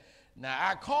said, now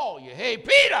I call you, hey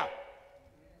Peter,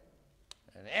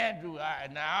 and Andrew,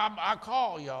 I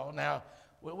call y'all. Now,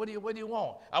 what do you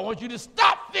want? I want you to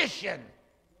stop fishing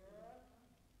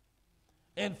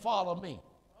and follow me.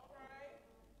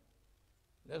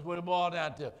 That's what it boils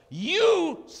down to.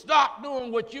 You stop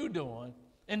doing what you're doing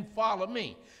and follow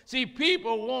me. See,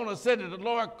 people want to say that the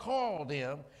Lord called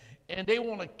them, and they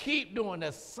want to keep doing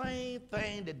the same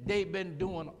thing that they've been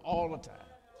doing all the time.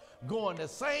 Going the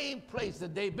same place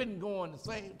that they've been going the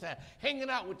same time. Hanging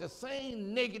out with the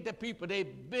same negative people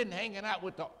they've been hanging out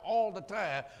with all the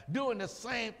time. Doing the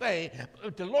same thing.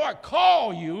 If the Lord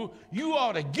called you, you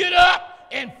ought to get up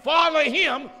and follow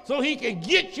him so he can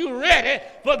get you ready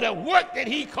for the work that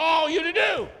he called you to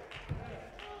do.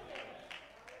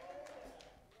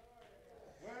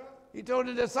 He told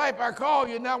the disciple, I call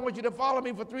you, and I want you to follow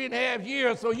me for 3.5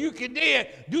 years so you can then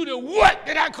do the work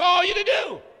that I call you to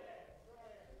do.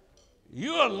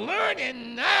 You're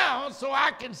learning now so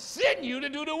I can send you to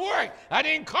do the work. I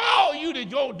didn't call you to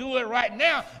go do it right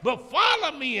now, but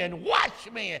follow me and watch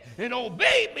me and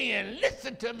obey me and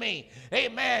listen to me.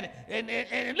 Amen.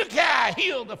 And look how I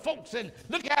heal the folks, and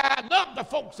look how I love the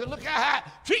folks, and look how I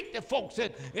treat the folks,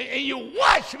 and you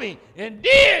watch me, and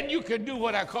then you can do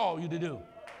what I call you to do.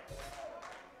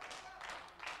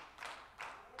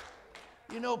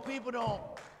 You know, people don't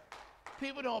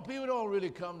really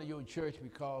come to your church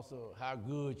because of how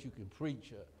good you can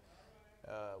preach.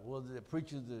 Whether the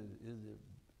preacher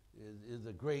is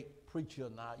a great preacher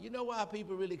or not. You know why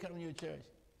people really come to your church?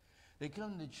 They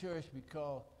come to church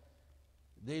because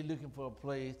they're looking for a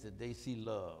place that they see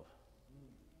love.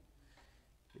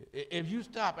 If you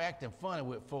stop acting funny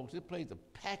with folks, this place will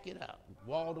pack it out,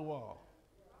 wall to wall.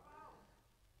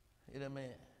 You know what I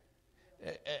mean?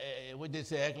 What they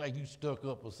say, act like you stuck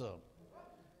up or something.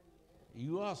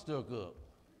 You are stuck up.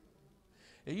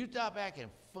 If you stop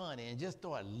acting funny and just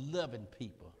start loving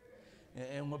people,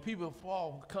 and when people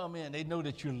come in, they know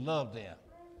that you love them.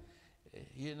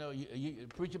 You know, the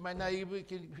preacher might not even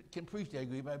can preach that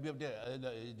good. He might be up there.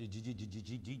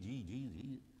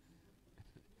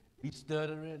 He's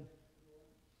stuttering.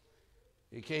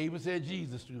 He can't even say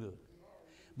Jesus through it.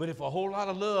 But if a whole lot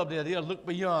of love there, they'll look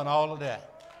beyond all of that.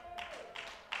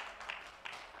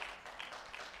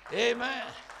 Amen.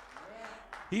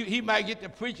 He might get the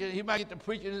preacher. He might get the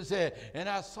preacher and say, "And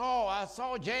I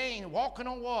saw Jane walking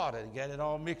on water." He got it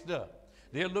all mixed up.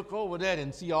 They'll look over that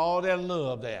and see all that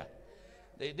love there.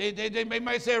 They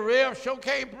might say, "Rev sure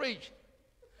can't preach,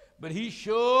 but he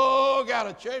sure got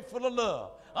a church full of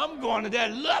love. I'm going to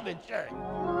that loving church."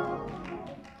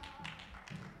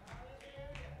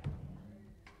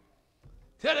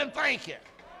 Tell him thank you.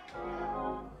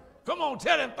 Come on,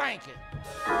 tell him thank you.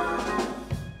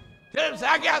 Tell him, say,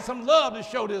 I got some love to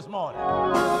show this morning.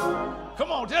 Come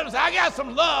on, tell him, say, I got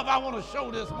some love I want to show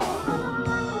this morning.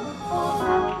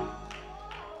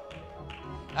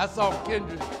 I saw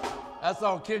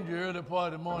Kendra early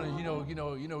part of the morning. You know,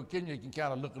 Kendra can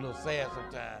kind of look a little sad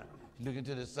sometimes. She's looking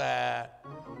to the side,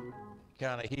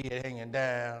 kind of head hanging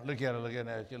down. Look at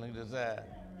her, she's looking to the side.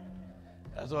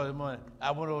 I saw this morning.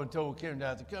 I went over and told Kendra,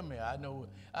 I said, come here.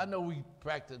 I know we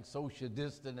practice social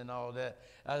distancing and all that.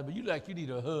 I said, but you need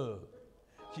a hug.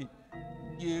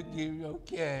 You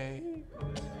okay?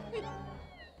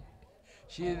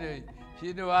 She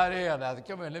knew how to help. I said,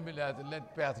 come here, let the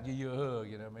pastor give you a hug,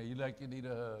 you know what I mean? You need a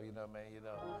hug, you know what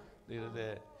I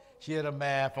mean? She had a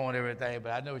mask on and everything,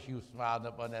 but I know she was smiling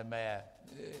up on that mask.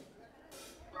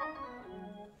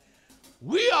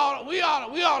 We ought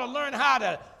to learn how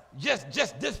to just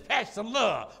dispatch some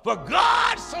love. For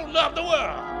God so loved the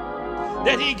world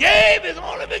that he gave his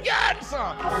only begotten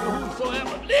Son.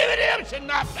 Whosoever believeth in him should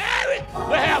not perish,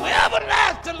 but have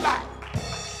everlasting life.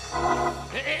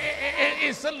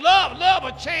 It's a love. Love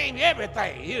will change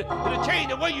everything. It'll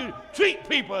change the way you treat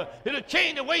people. It'll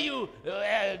change the way you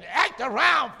act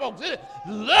around folks.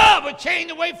 Love will change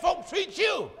the way folks treat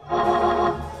you.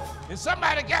 And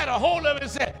somebody got a hold of it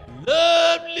and said,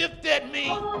 love lifted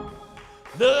me.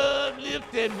 Love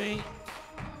lifted me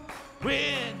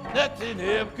when nothing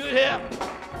else could help.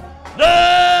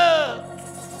 Love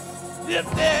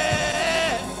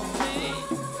lifted me.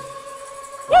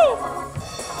 Woo!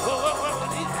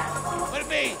 What it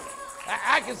mean?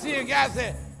 I can see a guy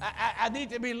say, I need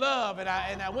to be loved, and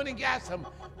I went and got some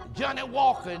Johnny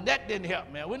Walker, and that didn't help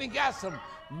me. I went and got some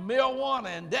marijuana,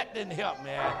 and that didn't help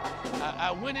me.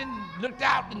 I went and looked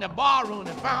out in the bar room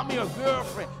and found me a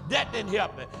girlfriend. That didn't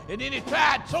help me. And then he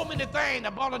tried so many things. I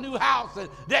bought a new house, and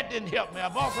that didn't help me. I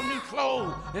bought some new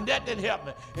clothes, and that didn't help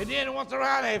me. And then once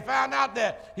around, he found out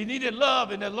that he needed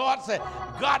love, and the Lord said,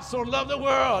 God so loved the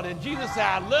world. And Jesus said,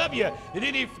 I love you. And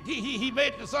then he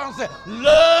made the song say,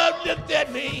 love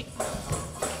lifted me.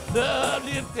 Love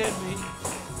lifted me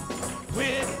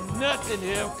when nothing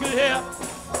else could help.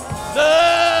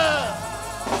 Love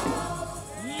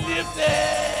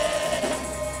lifted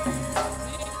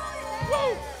me.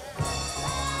 Woo!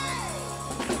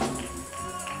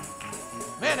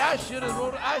 Man, I should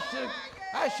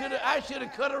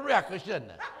have cut a record,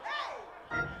 shouldn't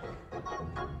I?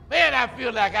 Man, I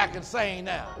feel like I can sing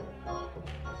now.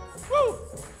 Woo!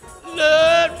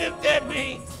 Love lifted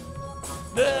me.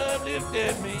 Love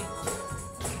lifted me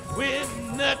when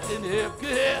nothing else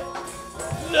could help.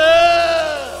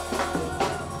 Love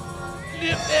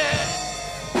lifted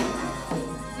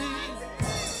me.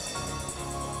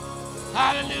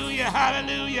 Hallelujah,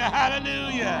 hallelujah,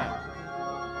 hallelujah.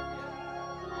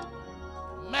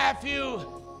 Matthew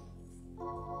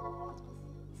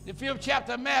The 5th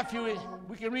chapter of Matthew,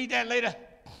 we can read that later.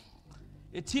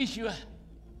 It teaches you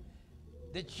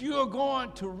that you're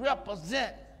going to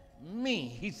represent me.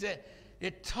 He said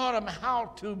it taught him how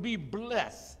to be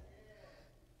blessed.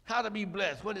 How to be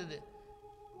blessed. What is it?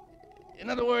 In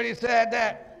other words, he said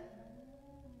that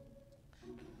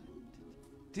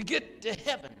to get to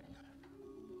heaven,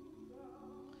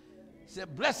 he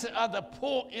said, blessed are the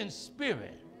poor in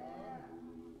spirit.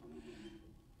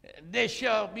 They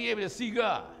shall be able to see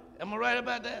God. Am I right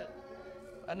about that?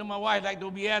 I know my wife liked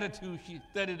those Beatitudes. She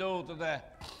studied those to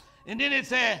that. And then it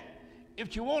said,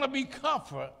 if you want to be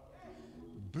comfort,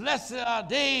 blessed are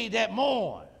they that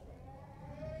mourn.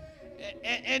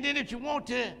 And then if you want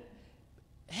to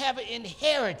have an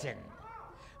inheritance,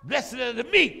 blessed are the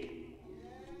meek.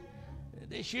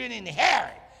 They should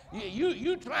inherit.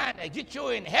 You trying to get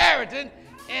your inheritance,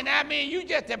 and I mean, you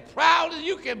just as proud as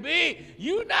you can be.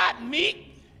 You not meek.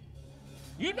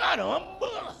 You not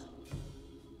humble.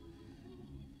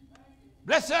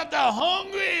 Blessed are the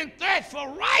hungry and thirst for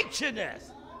righteousness.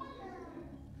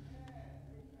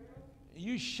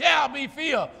 You shall be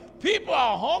filled. People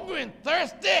are hungry and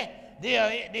thirsty.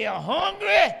 They are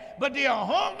hungry, but they are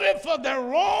hungry for the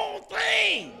wrong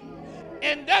thing.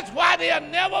 And that's why they are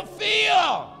never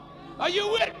filled. Are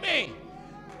you with me?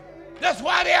 That's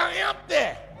why they are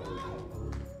empty.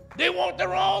 They want the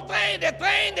wrong thing. The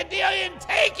thing that they are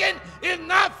intaking is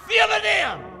not filling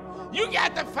them. You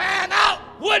got to find out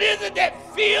what is it that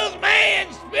fills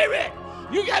man's spirit.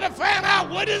 You got to find out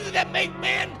what is it that makes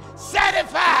man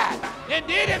satisfied. And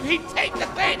then if he takes the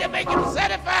thing that makes him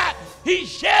satisfied, he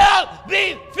shall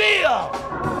be filled.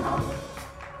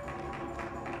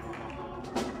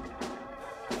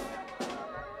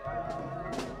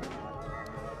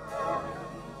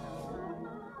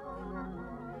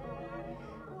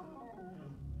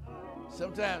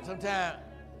 Sometimes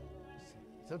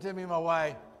me and my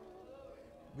wife,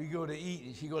 we go to eat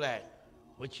and she go like,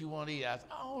 what you want to eat? I said,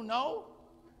 I don't know.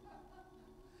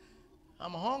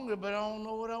 I'm hungry, but I don't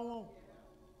know what I want.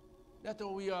 That's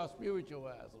what we are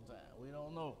spiritual-wise sometimes. We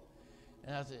don't know.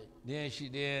 And I said,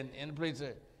 then in the place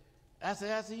said, I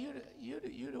said,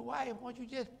 you the wife, why don't you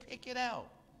just pick it out?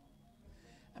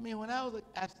 I mean, when I was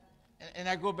and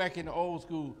I go back in the old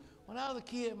school, when I was a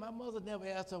kid, my mother never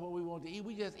asked us what we wanted to eat.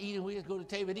 We just eat and we just go to the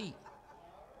table and eat.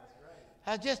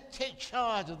 I just take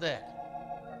charge of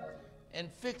that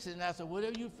and fix it. And I said,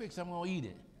 whatever you fix, I'm going to eat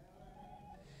it.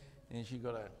 And she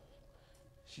go like,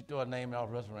 she throw a name off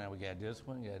the restaurant. We got this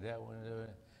one, got that one.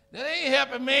 That ain't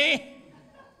helping me.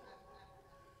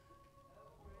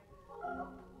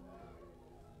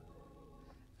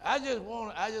 I just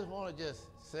want to just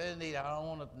sit and eat. I don't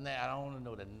want to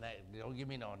know the name. Don't give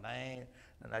me no name.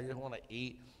 And I just want to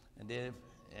eat, and then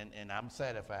and I'm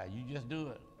satisfied. You just do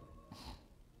it.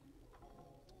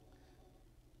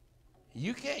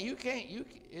 You can't.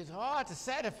 It's hard to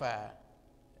satisfy.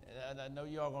 I know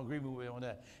you all gonna agree with me on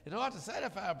that. It's hard to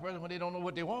satisfy a person when they don't know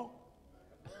what they want.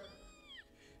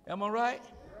 Am I right?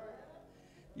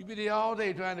 You be there all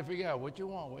day trying to figure out what you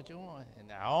want.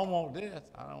 And I don't want this.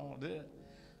 I don't want this.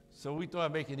 So we thought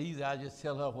to make it easy. I just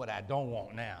tell her what I don't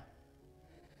want now.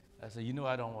 I said, you know,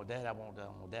 I don't want that. I want that. I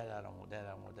want that. I don't want that.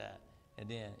 I want that. And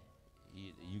then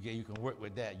you can work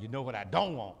with that. You know what I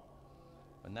don't want.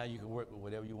 But now you can work with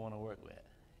whatever you want to work with.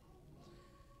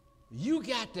 You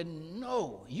got to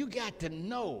know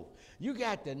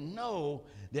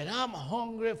that I'm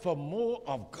hungry for more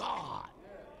of God.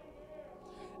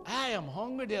 I am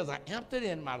hungry. There's an emptiness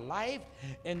in my life,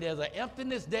 and there's an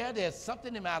emptiness there. There's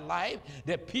something in my life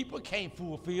that people can't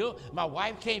fulfill. My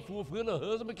wife can't fulfill it. Her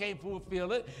husband can't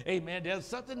fulfill it. Amen. There's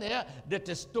something there that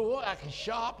the store, I can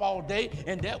shop all day,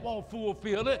 and that won't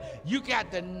fulfill it. You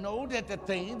got to know that the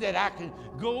thing that I can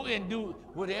go and do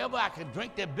whatever. I can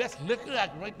drink the best liquor. I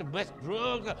can drink the best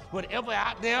drugs, whatever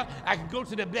out there. I can go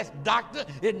to the best doctor.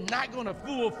 It's not going to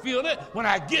fulfill it. When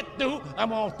I get through, I'm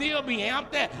going to still be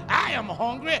empty. I am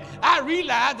hungry. I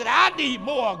realize that I need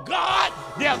more of God.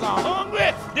 There's a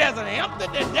hungry, there's an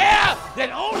emptiness there that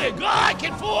only God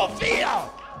can fulfill.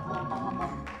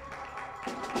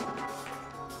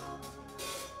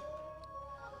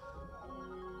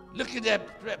 Look at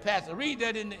that passage. Read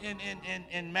that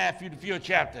in Matthew, the 5th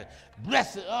chapter.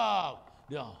 Blessed are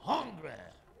the hungry.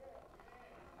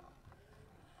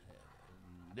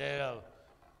 They're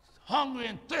hungry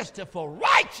and thirsty for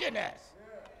righteousness.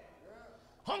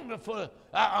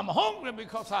 I'm hungry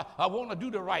because I want to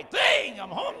do the right thing.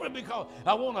 I'm hungry because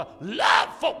I want to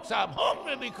love folks. I'm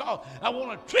hungry because I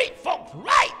want to treat folks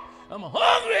right. I'm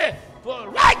hungry for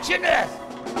righteousness,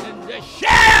 and they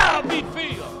shall be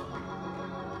filled.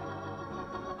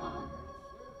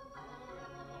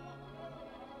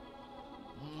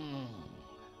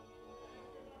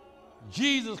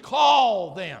 Jesus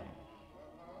called them.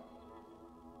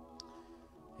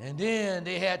 And then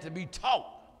they had to be taught.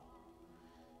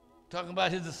 Talking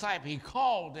about his disciples, he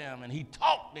called them and he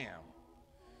taught them.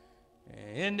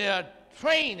 And in their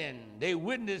training, they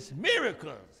witnessed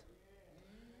miracles.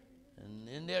 And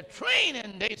in their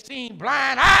training, they seen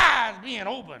blind eyes being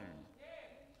opened.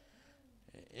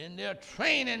 In their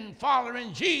training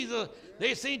following Jesus,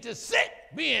 they seen the sick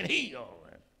being healed.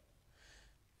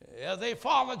 As they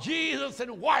followed Jesus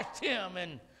and watched him,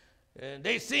 and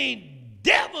they seen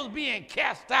devils being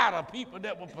cast out of people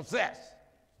that were possessed.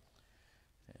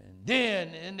 And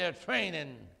then in their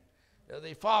training, as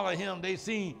they followed him, they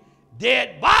seen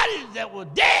dead bodies that were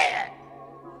dead,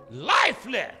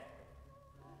 lifeless.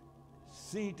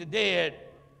 Seen the dead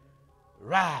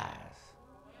rise.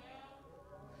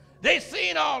 They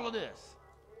seen all of this,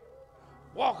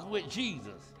 walking with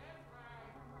Jesus.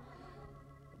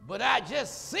 But I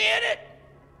just said it,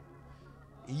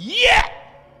 yet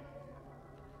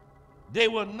they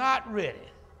were not ready.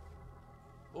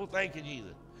 Oh, thank you,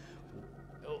 Jesus.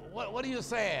 What are you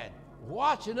saying?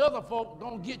 Watching other folk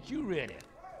don't get you ready.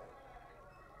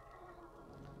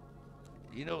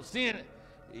 You know, seeing,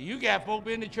 you got folk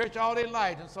been in the church all their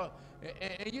life,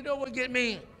 and you know what get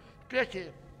me? Especially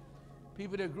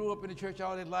people that grew up in the church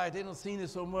all their life, they don't seen it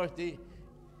so much, they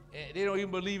don't even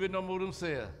believe it no more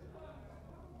themselves.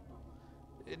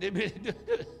 They've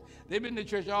been in the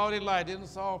church all their life. They done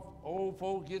saw old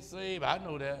folk get saved. I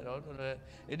know that.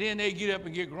 And then they get up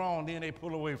and get grown, then they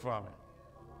pull away from it.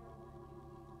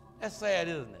 That's sad,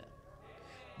 isn't it?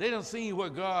 They done seen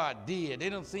what God did. They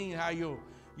done seen how you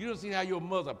done seen how your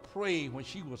mother prayed when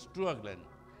she was struggling,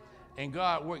 and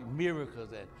God worked miracles.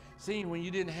 And seen when you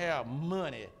didn't have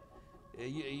money.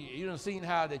 You done seen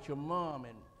how that your mom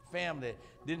and family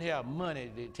didn't have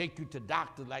money to take you to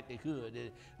doctors like they could.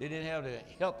 They didn't have the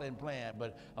health plan,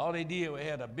 but all they did was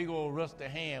had a big old rusty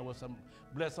hand with some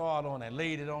blessed oil on it and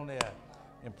laid it on there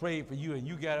and prayed for you, and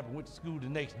you got up and went to school the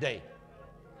next day.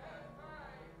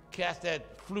 Cast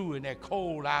that flu and that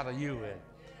cold out of you,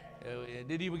 and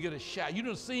didn't even get a shot. You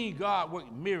done seen God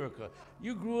work miracles.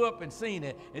 You grew up and seen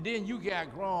it, and then you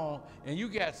got grown, and you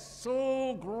got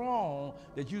so grown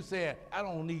that you said, I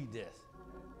don't need this.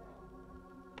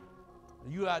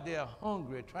 You out there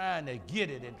hungry, trying to get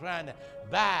it and trying to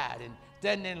buy it and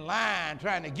standing in line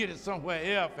trying to get it somewhere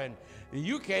else, and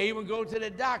you can't even go to the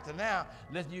doctor now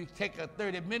unless you take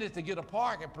 30 minutes to get a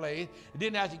parking place. And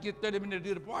then after you get 30 minutes to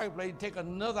get a parking place, you take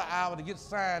another hour to get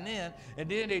signed in, and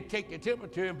then they take your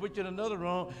temperature and put you in another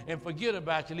room and forget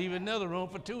about you, leave another room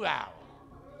for 2 hours.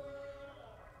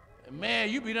 And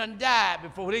man, you be done died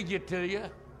before they get to you.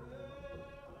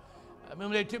 I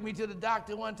remember they took me to the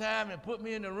doctor one time and put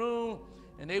me in the room,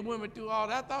 and they went me through all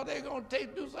that. I thought they were going to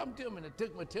do something to me. And they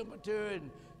took my temperature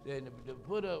and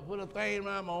put a thing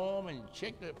around my arm and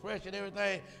checked the pressure and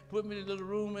everything, put me in a little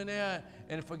room in there,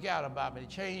 and forgot about me. They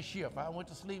changed shift. I went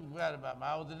to sleep and forgot about me.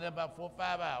 I was in there about 4 or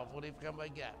 5 hours before they come back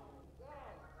and got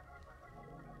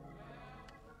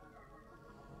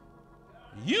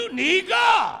me. You need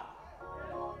God.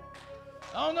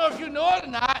 I don't know if you know it or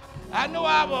not. I know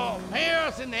our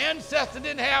parents and the ancestors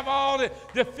didn't have all the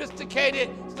sophisticated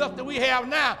stuff that we have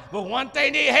now, but one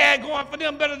thing they had going for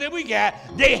them better than we got,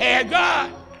 they had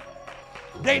God.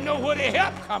 They know where their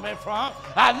help coming from.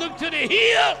 I look to the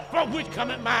hill from which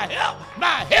cometh my help.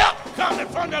 My help coming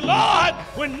from the Lord.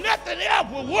 When nothing else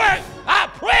would work, I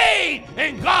prayed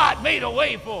and God made a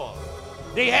way for them.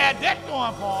 They had that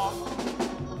going for them.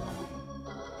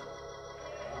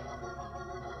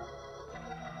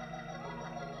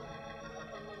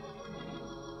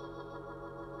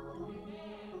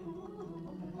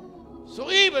 So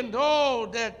even though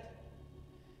that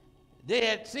they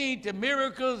had seen the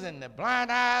miracles and the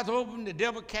blind eyes opened, the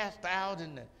devil cast out,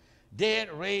 and the dead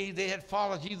raised, they had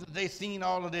followed Jesus, they seen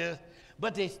all of this,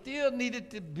 but they still needed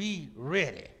to be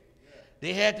ready.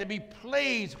 They had to be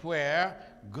placed where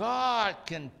God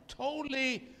can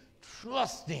totally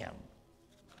trust them.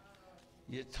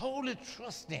 You totally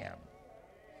trust them.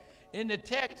 In the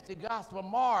text, the Gospel of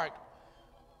Mark,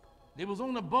 they was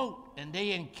on a boat and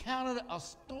they encountered a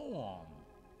storm.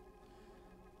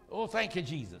 Oh, thank you,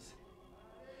 Jesus.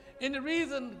 And the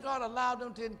reason God allowed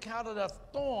them to encounter the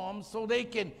storm so they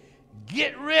can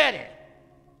get ready.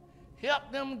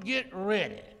 Help them get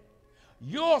ready.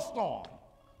 Your storm.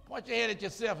 Point your head at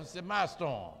yourself and say, my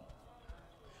storm.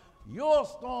 Your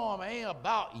storm ain't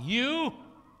about you.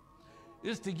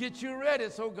 It's to get you ready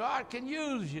so God can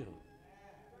use you.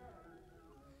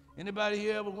 Anybody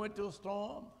here ever went through a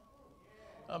storm?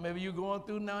 Or maybe you're going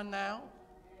through none now.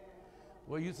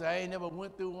 Well, you say, I ain't never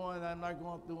went through one. I'm not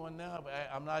going through one now. But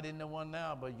I'm not in the one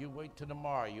now, but you wait till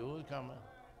tomorrow. You'll come.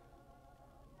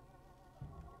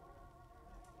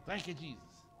 Thank you, Jesus.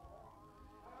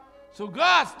 So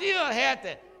God still had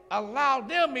to allow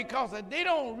them, because they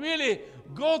don't really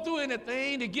go through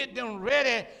anything to get them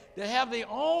ready to have their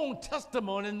own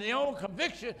testimony and their own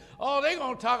conviction. All they're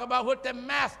going to talk about what the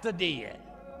master did.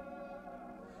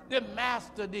 The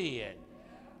master did.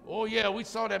 Oh, yeah, we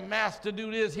saw the master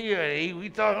do this here.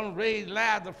 We saw him raise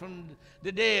Lazarus from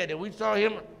the dead, and we saw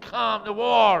him calm the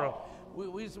water.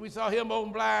 We saw him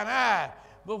open blind eyes.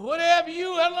 But whatever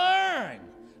you have learned,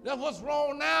 that's what's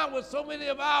wrong now with so many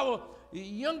of our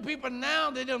young people now.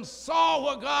 They done saw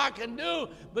what God can do,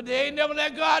 but they ain't never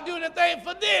let God do anything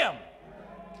for them.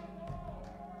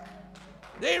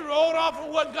 They rolled off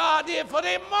of what God did for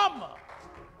their mama.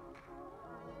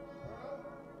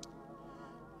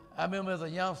 I remember as a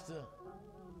youngster,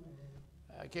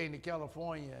 I came to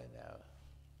California,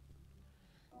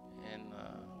 and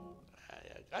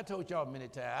I told y'all many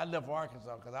times, I left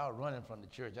Arkansas because I was running from the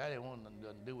church. I didn't want nothing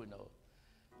to do with no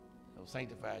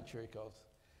sanctified church, because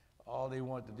all they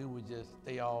wanted to do was just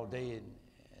stay all day in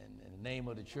the name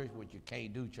of the church, what you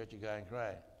can't do, Church of God in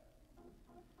Christ.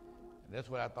 And that's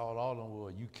what I thought all of them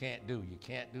were. You can't do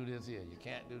this here, you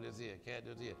can't do this here, can't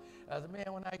do this here. I said,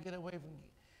 man, when I get away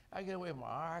from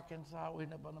Arkansas,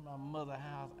 waiting up under my mother's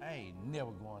house, I ain't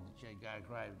never going to Church of God in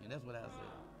Christ again. That's what I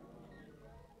said.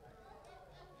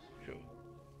 Sure.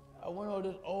 I went over to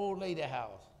this old lady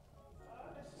house.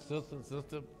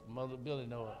 Sister, Mother Billy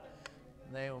know her.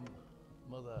 Name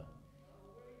Mother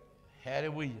Hattie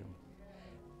Williams.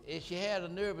 And she had a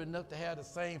nerve enough to have the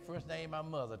same first name my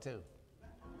mother too.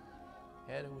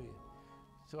 Hattie Williams.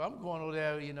 So I'm going over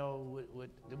there, you know,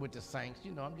 with the saints.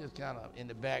 You know, I'm just kind of in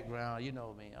the background. You know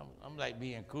what I mean? I'm like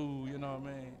being cool. You know what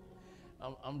I mean?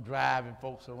 I'm driving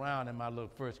folks around in my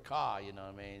little first car. You know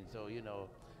what I mean? So you know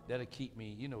that'll keep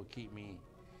me. You know,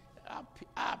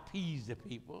 I appease the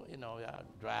people. You know, I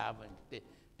drive and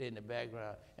they're in the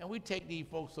background, and we take these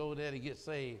folks over there to get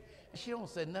saved. And she don't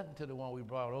say nothing to the one we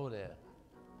brought over there.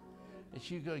 And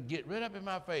she's gonna get right up in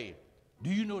my face.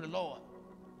 Do you know the Lord?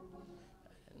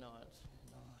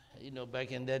 You know,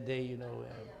 back in that day, you know,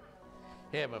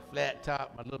 had my flat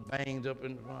top, my little bangs up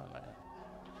in the front.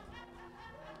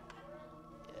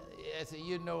 I said,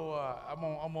 you know, I'm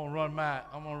gonna run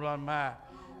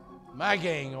my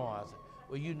gang on. I said,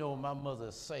 well, you know, my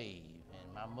mother's saved,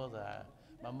 and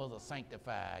my mother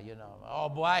sanctified. You know, oh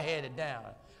boy, I had it down.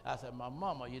 I said, my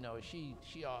mama, you know, she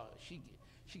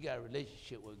got a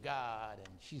relationship with God, and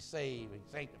she's saved and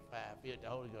sanctified, filled with the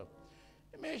Holy Ghost.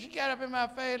 And man, she got up in my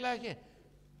face like that.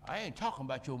 I ain't talking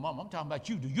about your mama. I'm talking about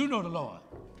you. Do you know the Lord?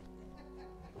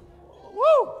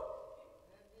 Woo!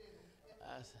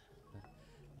 I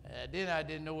said, then I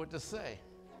didn't know what to say.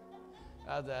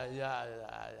 I said,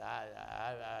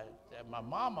 my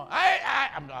mama,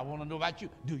 I want to know about you.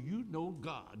 Do you know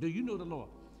God? Do you know the Lord?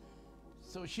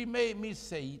 So she made me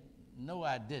say, no,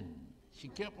 I didn't. She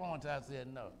kept on until I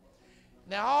said no.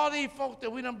 Now, all these folks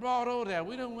that we done brought over there,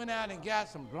 we done went out and got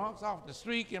some drunks off the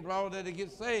street and brought over there to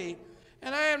get saved.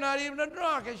 And I am not even a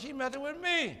drunk, and she messing with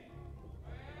me.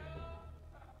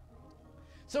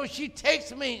 So she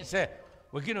takes me and said,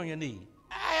 well, get on your knee.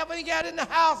 I haven't got in the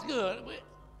house good.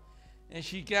 And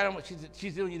she got on,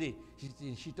 she's on your knee.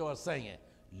 She started singing,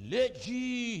 let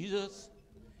Jesus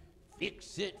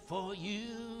fix it for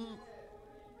you.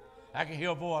 I can hear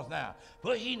her voice now.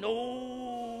 But he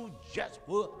knows just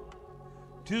what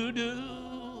to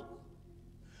do.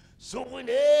 So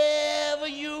whenever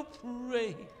you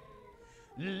pray,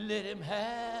 let him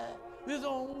have his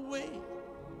own way.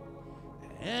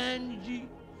 And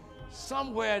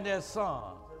somewhere in that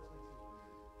song,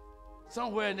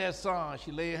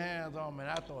 she laid hands on me,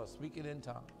 and I started speaking in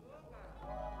tongues.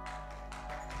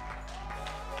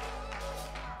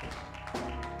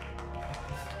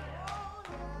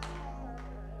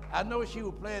 I know she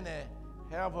was playing that,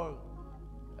 have her,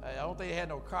 I don't think they had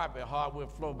no carpet, hardwood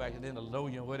floor back then, the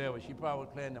linoleum, whatever. She probably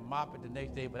was playing the mop it the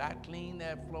next day, but I cleaned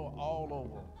that floor all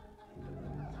over.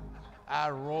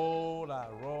 I rolled, I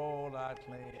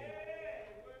cleaned.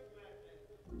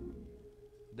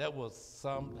 That was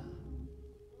something.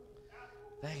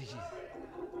 Thank you, Jesus.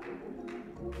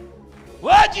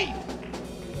 What, Jesus?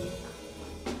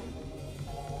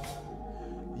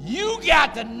 You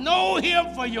got to know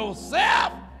him for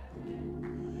yourself.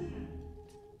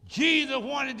 Jesus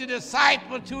wanted the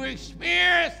disciples to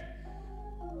experience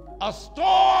a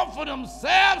storm for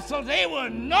themselves so they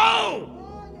would know.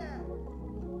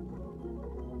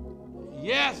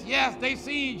 Yes, they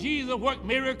seen Jesus work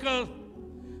miracles,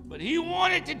 but he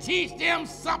wanted to teach them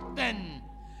something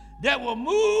that will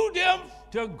move them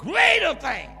to greater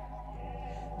things,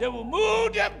 that will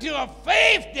move them to a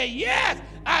faith that, yes,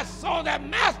 I saw that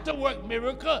masterwork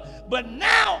miracle, but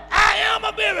now I am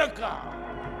a miracle.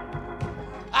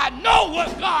 I know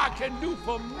what God can do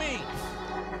for me.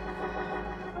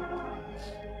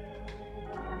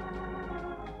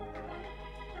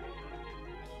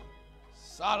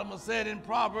 Solomon said in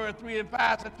Proverbs 3 and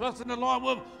 5, said, trust in the Lord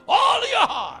with all of your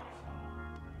heart.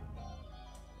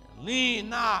 And lean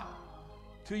not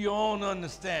to your own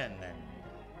understanding.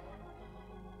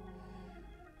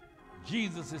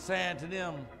 Jesus is saying to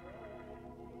them,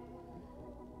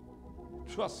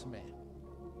 trust me.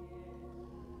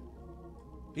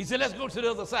 He said, let's go to the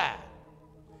other side.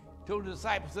 He told the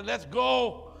disciples, said, let's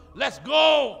go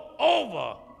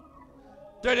over.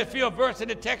 35th verse in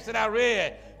the text that I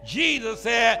read. Jesus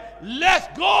said, let's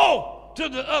go to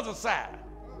the other side.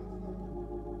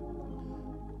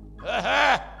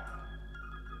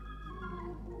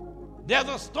 There's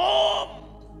a storm.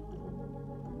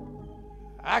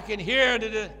 I can hear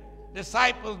the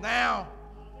disciples now,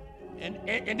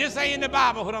 and this ain't in the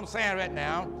Bible what I'm saying right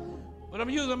now, but I'm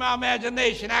using my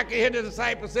imagination. I can hear the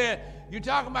disciples say, you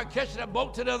talking about catching a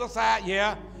boat to the other side?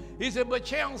 Yeah. He said, but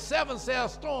channel 7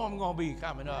 says a storm going to be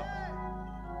coming up.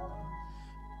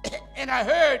 And I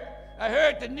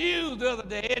heard the news the other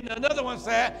day, and another one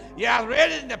said, yeah, I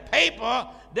read it in the paper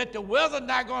that the weather's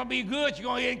not going to be good. You're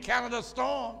going to encounter the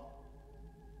storm.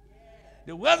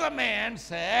 The weatherman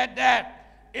said that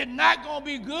it's not going to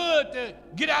be good to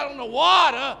get out on the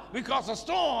water because a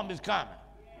storm is coming.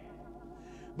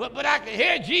 But I can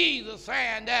hear Jesus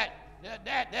saying that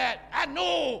I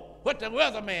know what the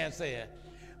weatherman said.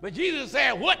 But Jesus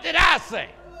said, what did I say?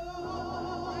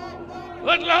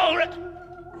 What, Lord?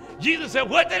 Jesus said,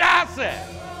 what did I say?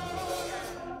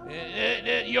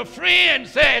 Your friend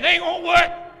said, it ain't going to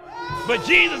work. But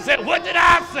Jesus said, what did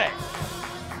I say?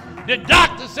 The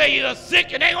doctor said you're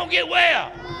sick and ain't going to get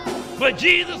well. But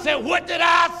Jesus said, what did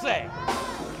I say?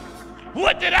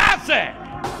 What did I say?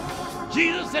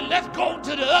 Jesus said, let's go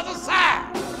to the other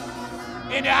side.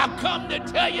 And I've come to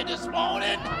tell you this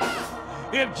morning,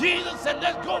 if Jesus said,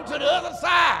 let's go to the other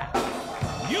side,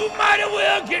 you might as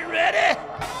well get ready.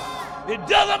 It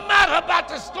doesn't matter about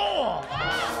the storm.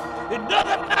 It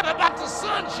doesn't matter about the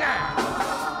sunshine.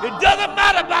 It doesn't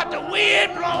matter about the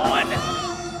wind blowing.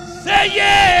 Say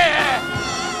yeah.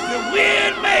 The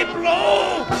wind may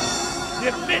blow.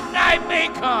 The midnight may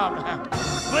come.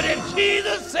 But if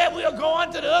Jesus said we are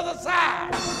going to the other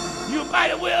side, you might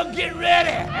as well get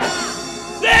ready.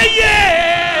 Say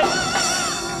yeah.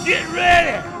 Get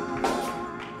ready.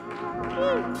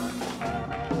 Woo.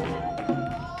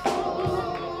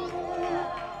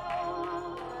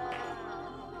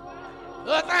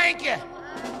 Oh, thank you.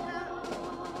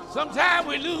 Sometimes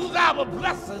we lose our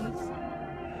blessings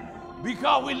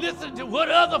because we listen to what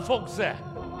other folks say.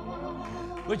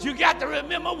 But you got to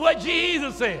remember what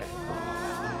Jesus said.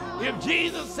 If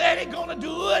Jesus said it's going to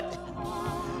do it,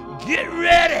 get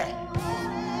ready.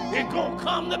 It's going to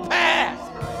come to pass.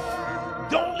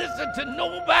 Don't listen to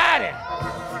nobody.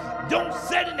 Don't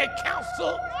sit in the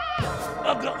council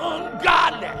of the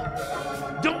ungodly.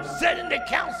 Don't sit in the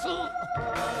council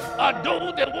of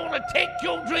those that want to take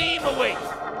your dream away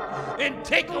and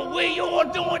take away your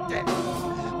anointing.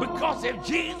 Because if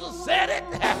Jesus said it,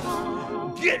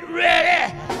 get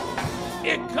ready.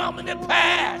 It's coming to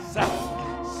pass.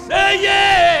 Say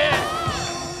yes.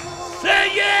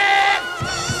 Say yes.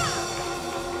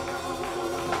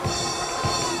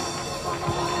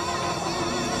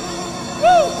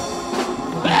 Woo!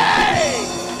 Hey!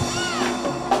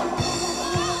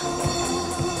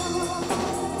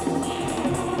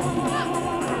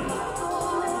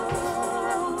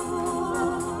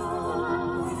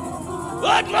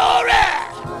 What glory!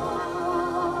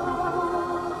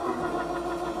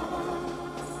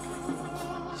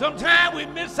 Sometimes we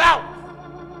miss out.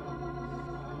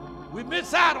 We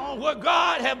miss out on what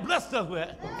God has blessed us with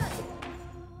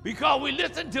because we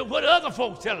listen to what other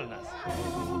folks telling us,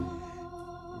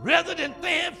 rather than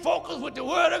staying focused with the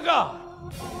Word of God.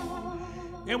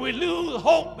 And we lose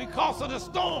hope because of the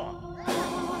storm.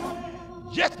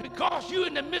 Just because you're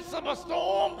in the midst of a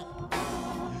storm,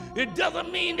 it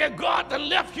doesn't mean that God has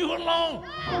left you alone.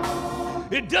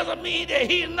 It doesn't mean that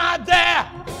He's not there.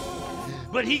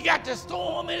 But He got the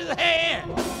storm in His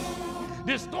hand.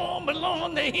 The storm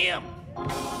belongs to Him.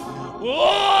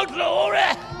 Oh,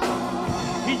 glory.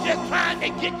 He's just trying to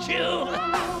get you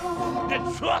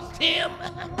to trust Him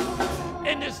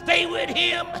and to stay with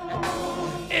Him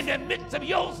in the midst of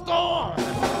your storm.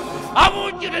 I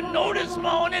want you to know this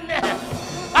morning that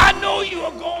I know you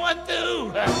are going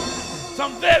through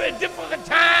some very difficult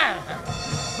times,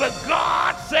 but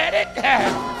God said it.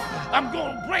 I'm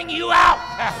going to bring you out.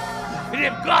 And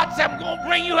if God said I'm going to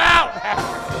bring you out,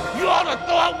 you ought to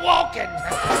start walking.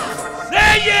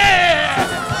 Say yeah.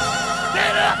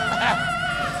 Stand up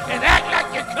and act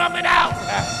like you're coming out.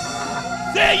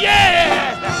 Say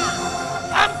yeah.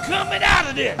 I'm coming out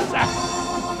of this.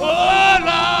 Oh,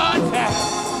 Lord.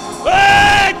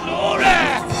 Hey, glory.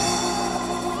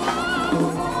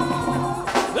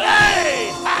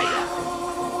 Hey, higher.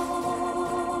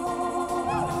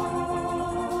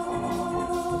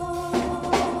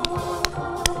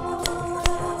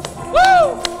 Woo!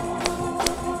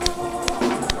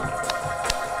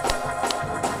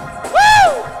 Woo!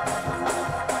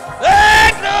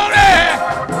 Hey, glory!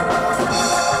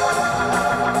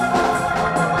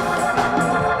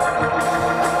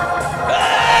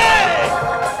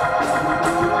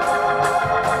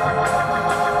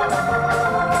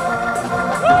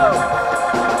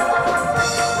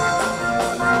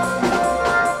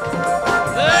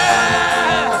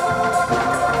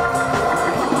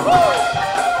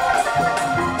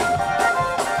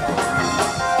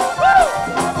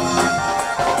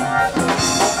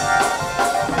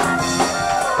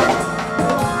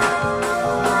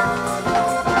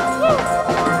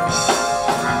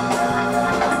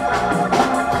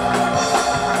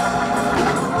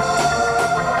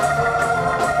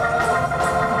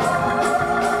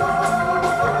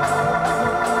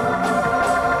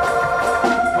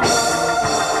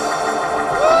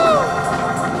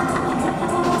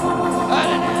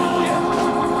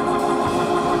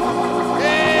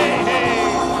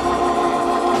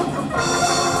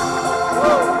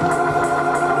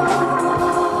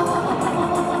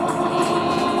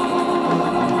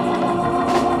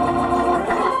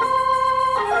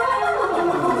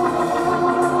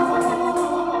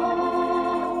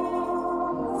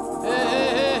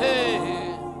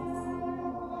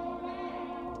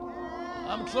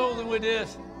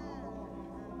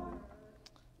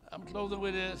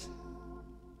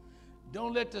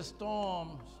 Don't let the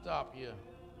storm stop you.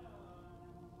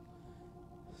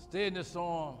 Stay in the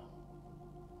storm,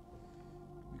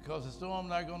 because the storm's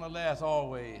not going to last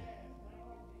always.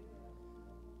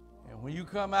 And when you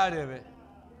come out of it,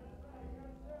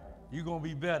 you're going to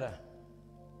be better.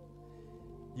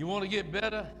 You want to get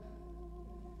better?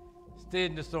 Stay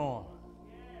in the storm.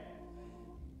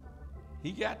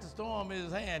 He got the storm in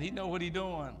his hand. He know what he's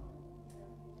doing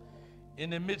in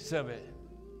the midst of it.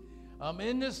 I'm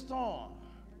in this storm,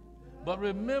 but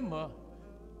remember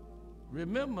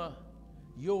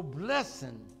your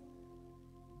blessing.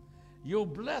 Your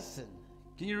blessing.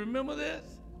 Can you remember this?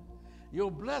 Your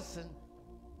blessing,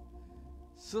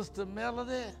 Sister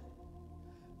Melody,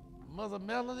 Mother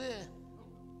Melody,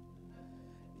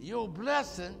 your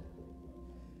blessing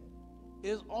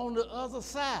is on the other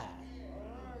side.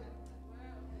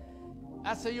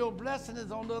 I say your blessing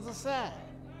is on the other side.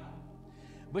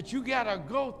 But you got to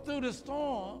go through the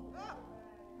storm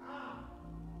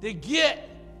to get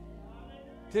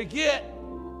to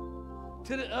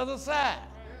the other side.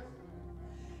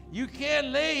 You can't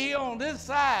lay here on this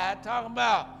side talking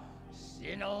about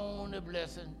send on the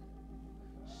blessing,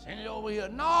 send it over here.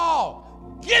 No,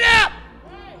 get up.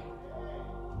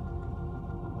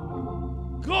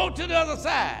 Go to the other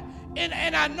side.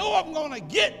 And I know I'm going to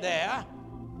get there.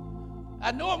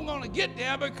 I know I'm going to get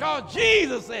there because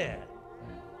Jesus said.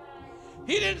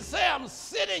 He didn't say I'm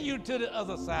sending you to the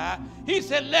other side. He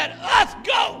said, let us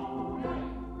go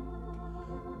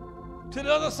to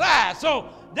the other side. So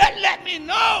that let me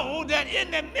know that in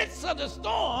the midst of the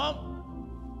storm,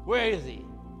 where is he?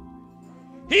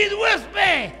 He's with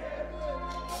me.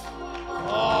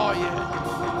 Oh, yeah.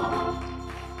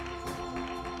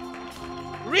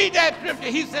 Read that scripture.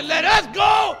 He said, let us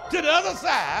go to the other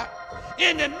side.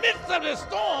 In the midst of the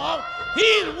storm,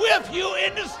 he's with you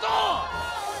in the storm.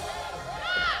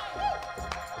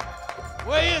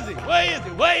 Where is he? Where is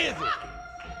he? Where is he?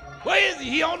 Where is he?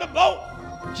 He on the boat.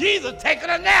 Jesus taking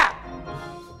a nap.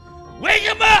 Wake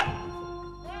him up.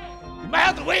 You might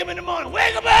have to wake him in the morning.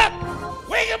 Wake him up.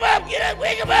 Wake him up. Get up.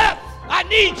 Wake him up. I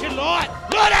need you, Lord.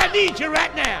 Lord, I need you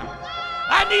right now.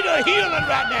 I need a healing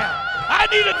right now. I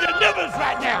need a deliverance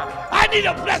right now. I need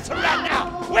a blessing right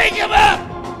now. Wake him up.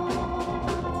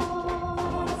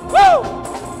 Woo!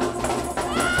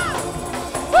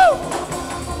 Woo!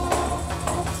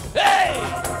 Hey!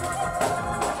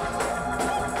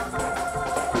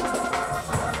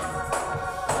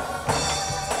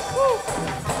 Woo!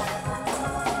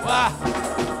 Wow!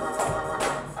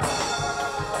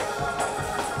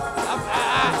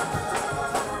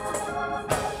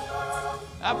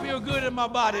 I feel good in my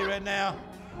body right now.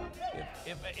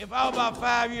 If I was about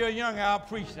 5 years younger, I'll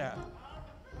preach now.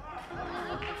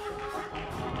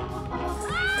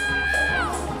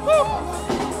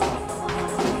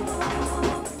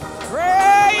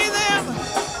 Praise him.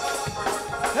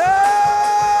 Hey,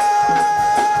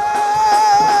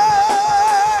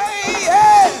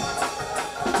 yeah.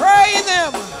 Praise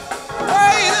him.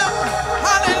 Praise him.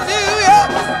 Hallelujah.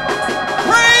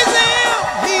 Praise him.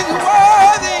 He's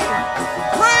worthy.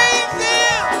 Praise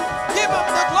him. Give him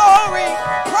the glory.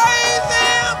 Praise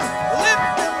him.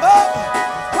 Lift him up.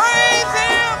 Praise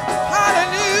him.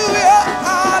 Hallelujah.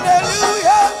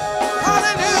 Hallelujah.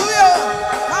 Hallelujah.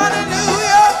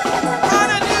 Hallelujah.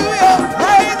 Hallelujah.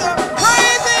 Praise him.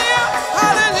 Praise him.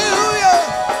 Hallelujah.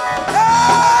 Hey.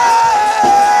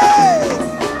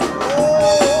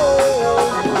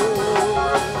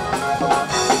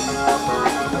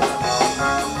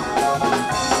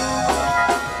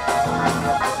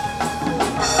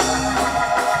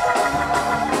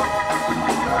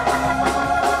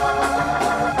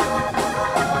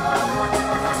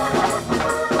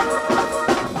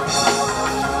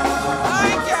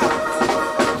 Thank you.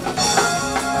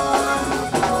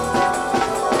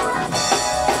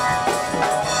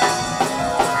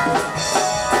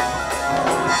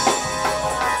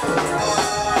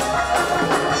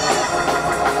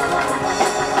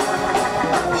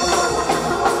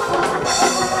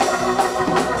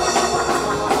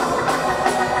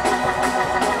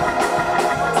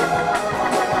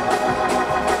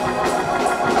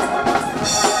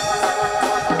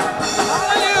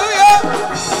 Hallelujah.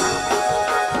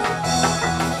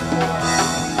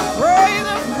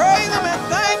 Praise him and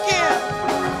thank him.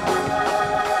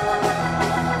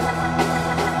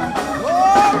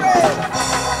 Glory.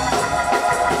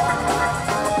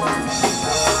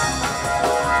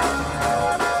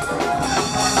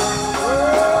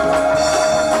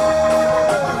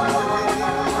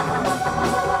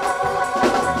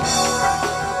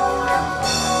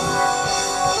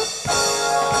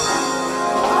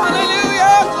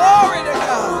 Hallelujah. Glory to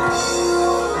God.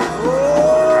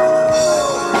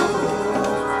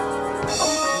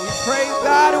 We praise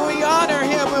God and we honor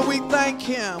him and we thank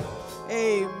him.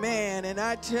 Amen. And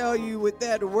I tell you, with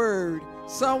that word,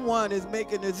 someone is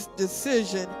making this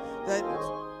decision, that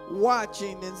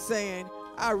watching and saying,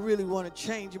 I really want to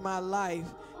change my life.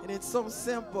 And it's so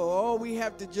simple. All we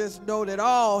have to just know that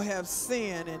all have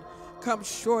sinned and come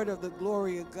short of the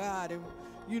glory of God. And,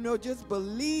 you know, just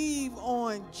believe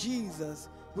on Jesus.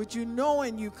 With you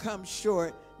knowing you come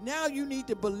short, now you need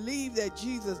to believe that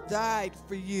Jesus died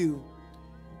for you.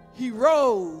 He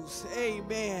rose,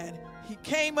 amen. He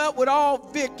came up with all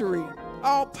victory,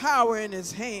 all power in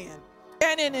his hand,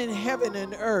 standing in heaven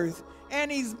and earth. And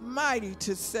he's mighty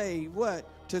to save, what?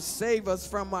 To save us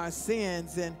from our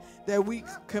sins, and that we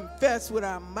confess with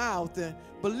our mouth and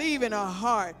believe in our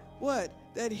heart, what?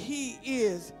 That he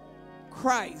is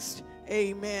Christ,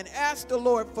 amen. Ask the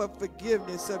Lord for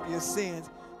forgiveness of your sins.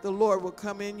 The Lord will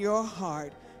come in your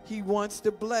heart. He wants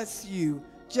to bless you.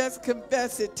 Just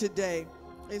confess it today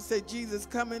and say, Jesus,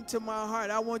 come into my heart.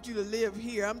 I want you to live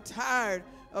here. I'm tired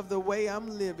of the way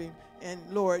I'm living. And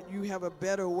Lord, you have a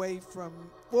better way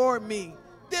for me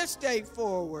this day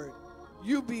forward.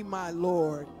 You be my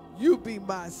Lord. You be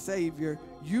my Savior.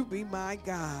 You be my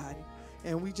God.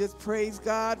 And we just praise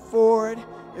God for it.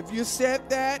 If you said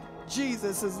that,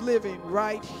 Jesus is living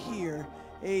right here.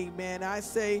 Amen. I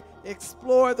say,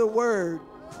 explore the word.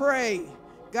 Pray.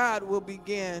 God will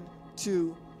begin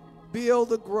to build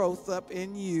the growth up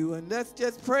in you. And let's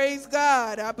just praise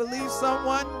God. I believe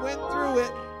someone went through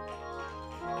it.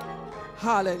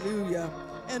 Hallelujah.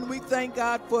 And we thank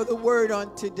God for the word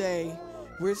on today.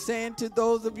 We're saying to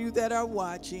those of you that are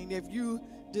watching, if you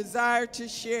desire to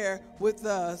share with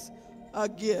us a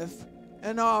gift,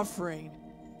 an offering,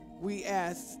 we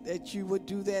ask that you would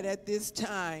do that at this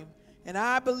time. And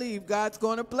I believe God's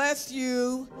going to bless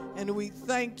you, and we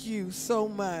thank you so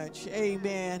much.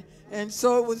 Amen. And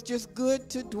so it was just good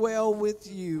to dwell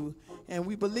with you. And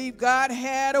we believe God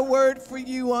had a word for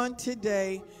you on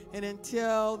today. And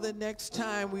until the next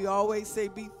time, we always say,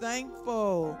 be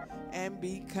thankful and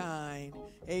be kind.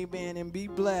 Amen. And be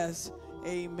blessed.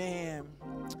 Amen.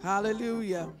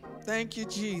 Hallelujah. Thank you,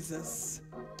 Jesus.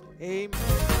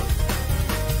 Amen.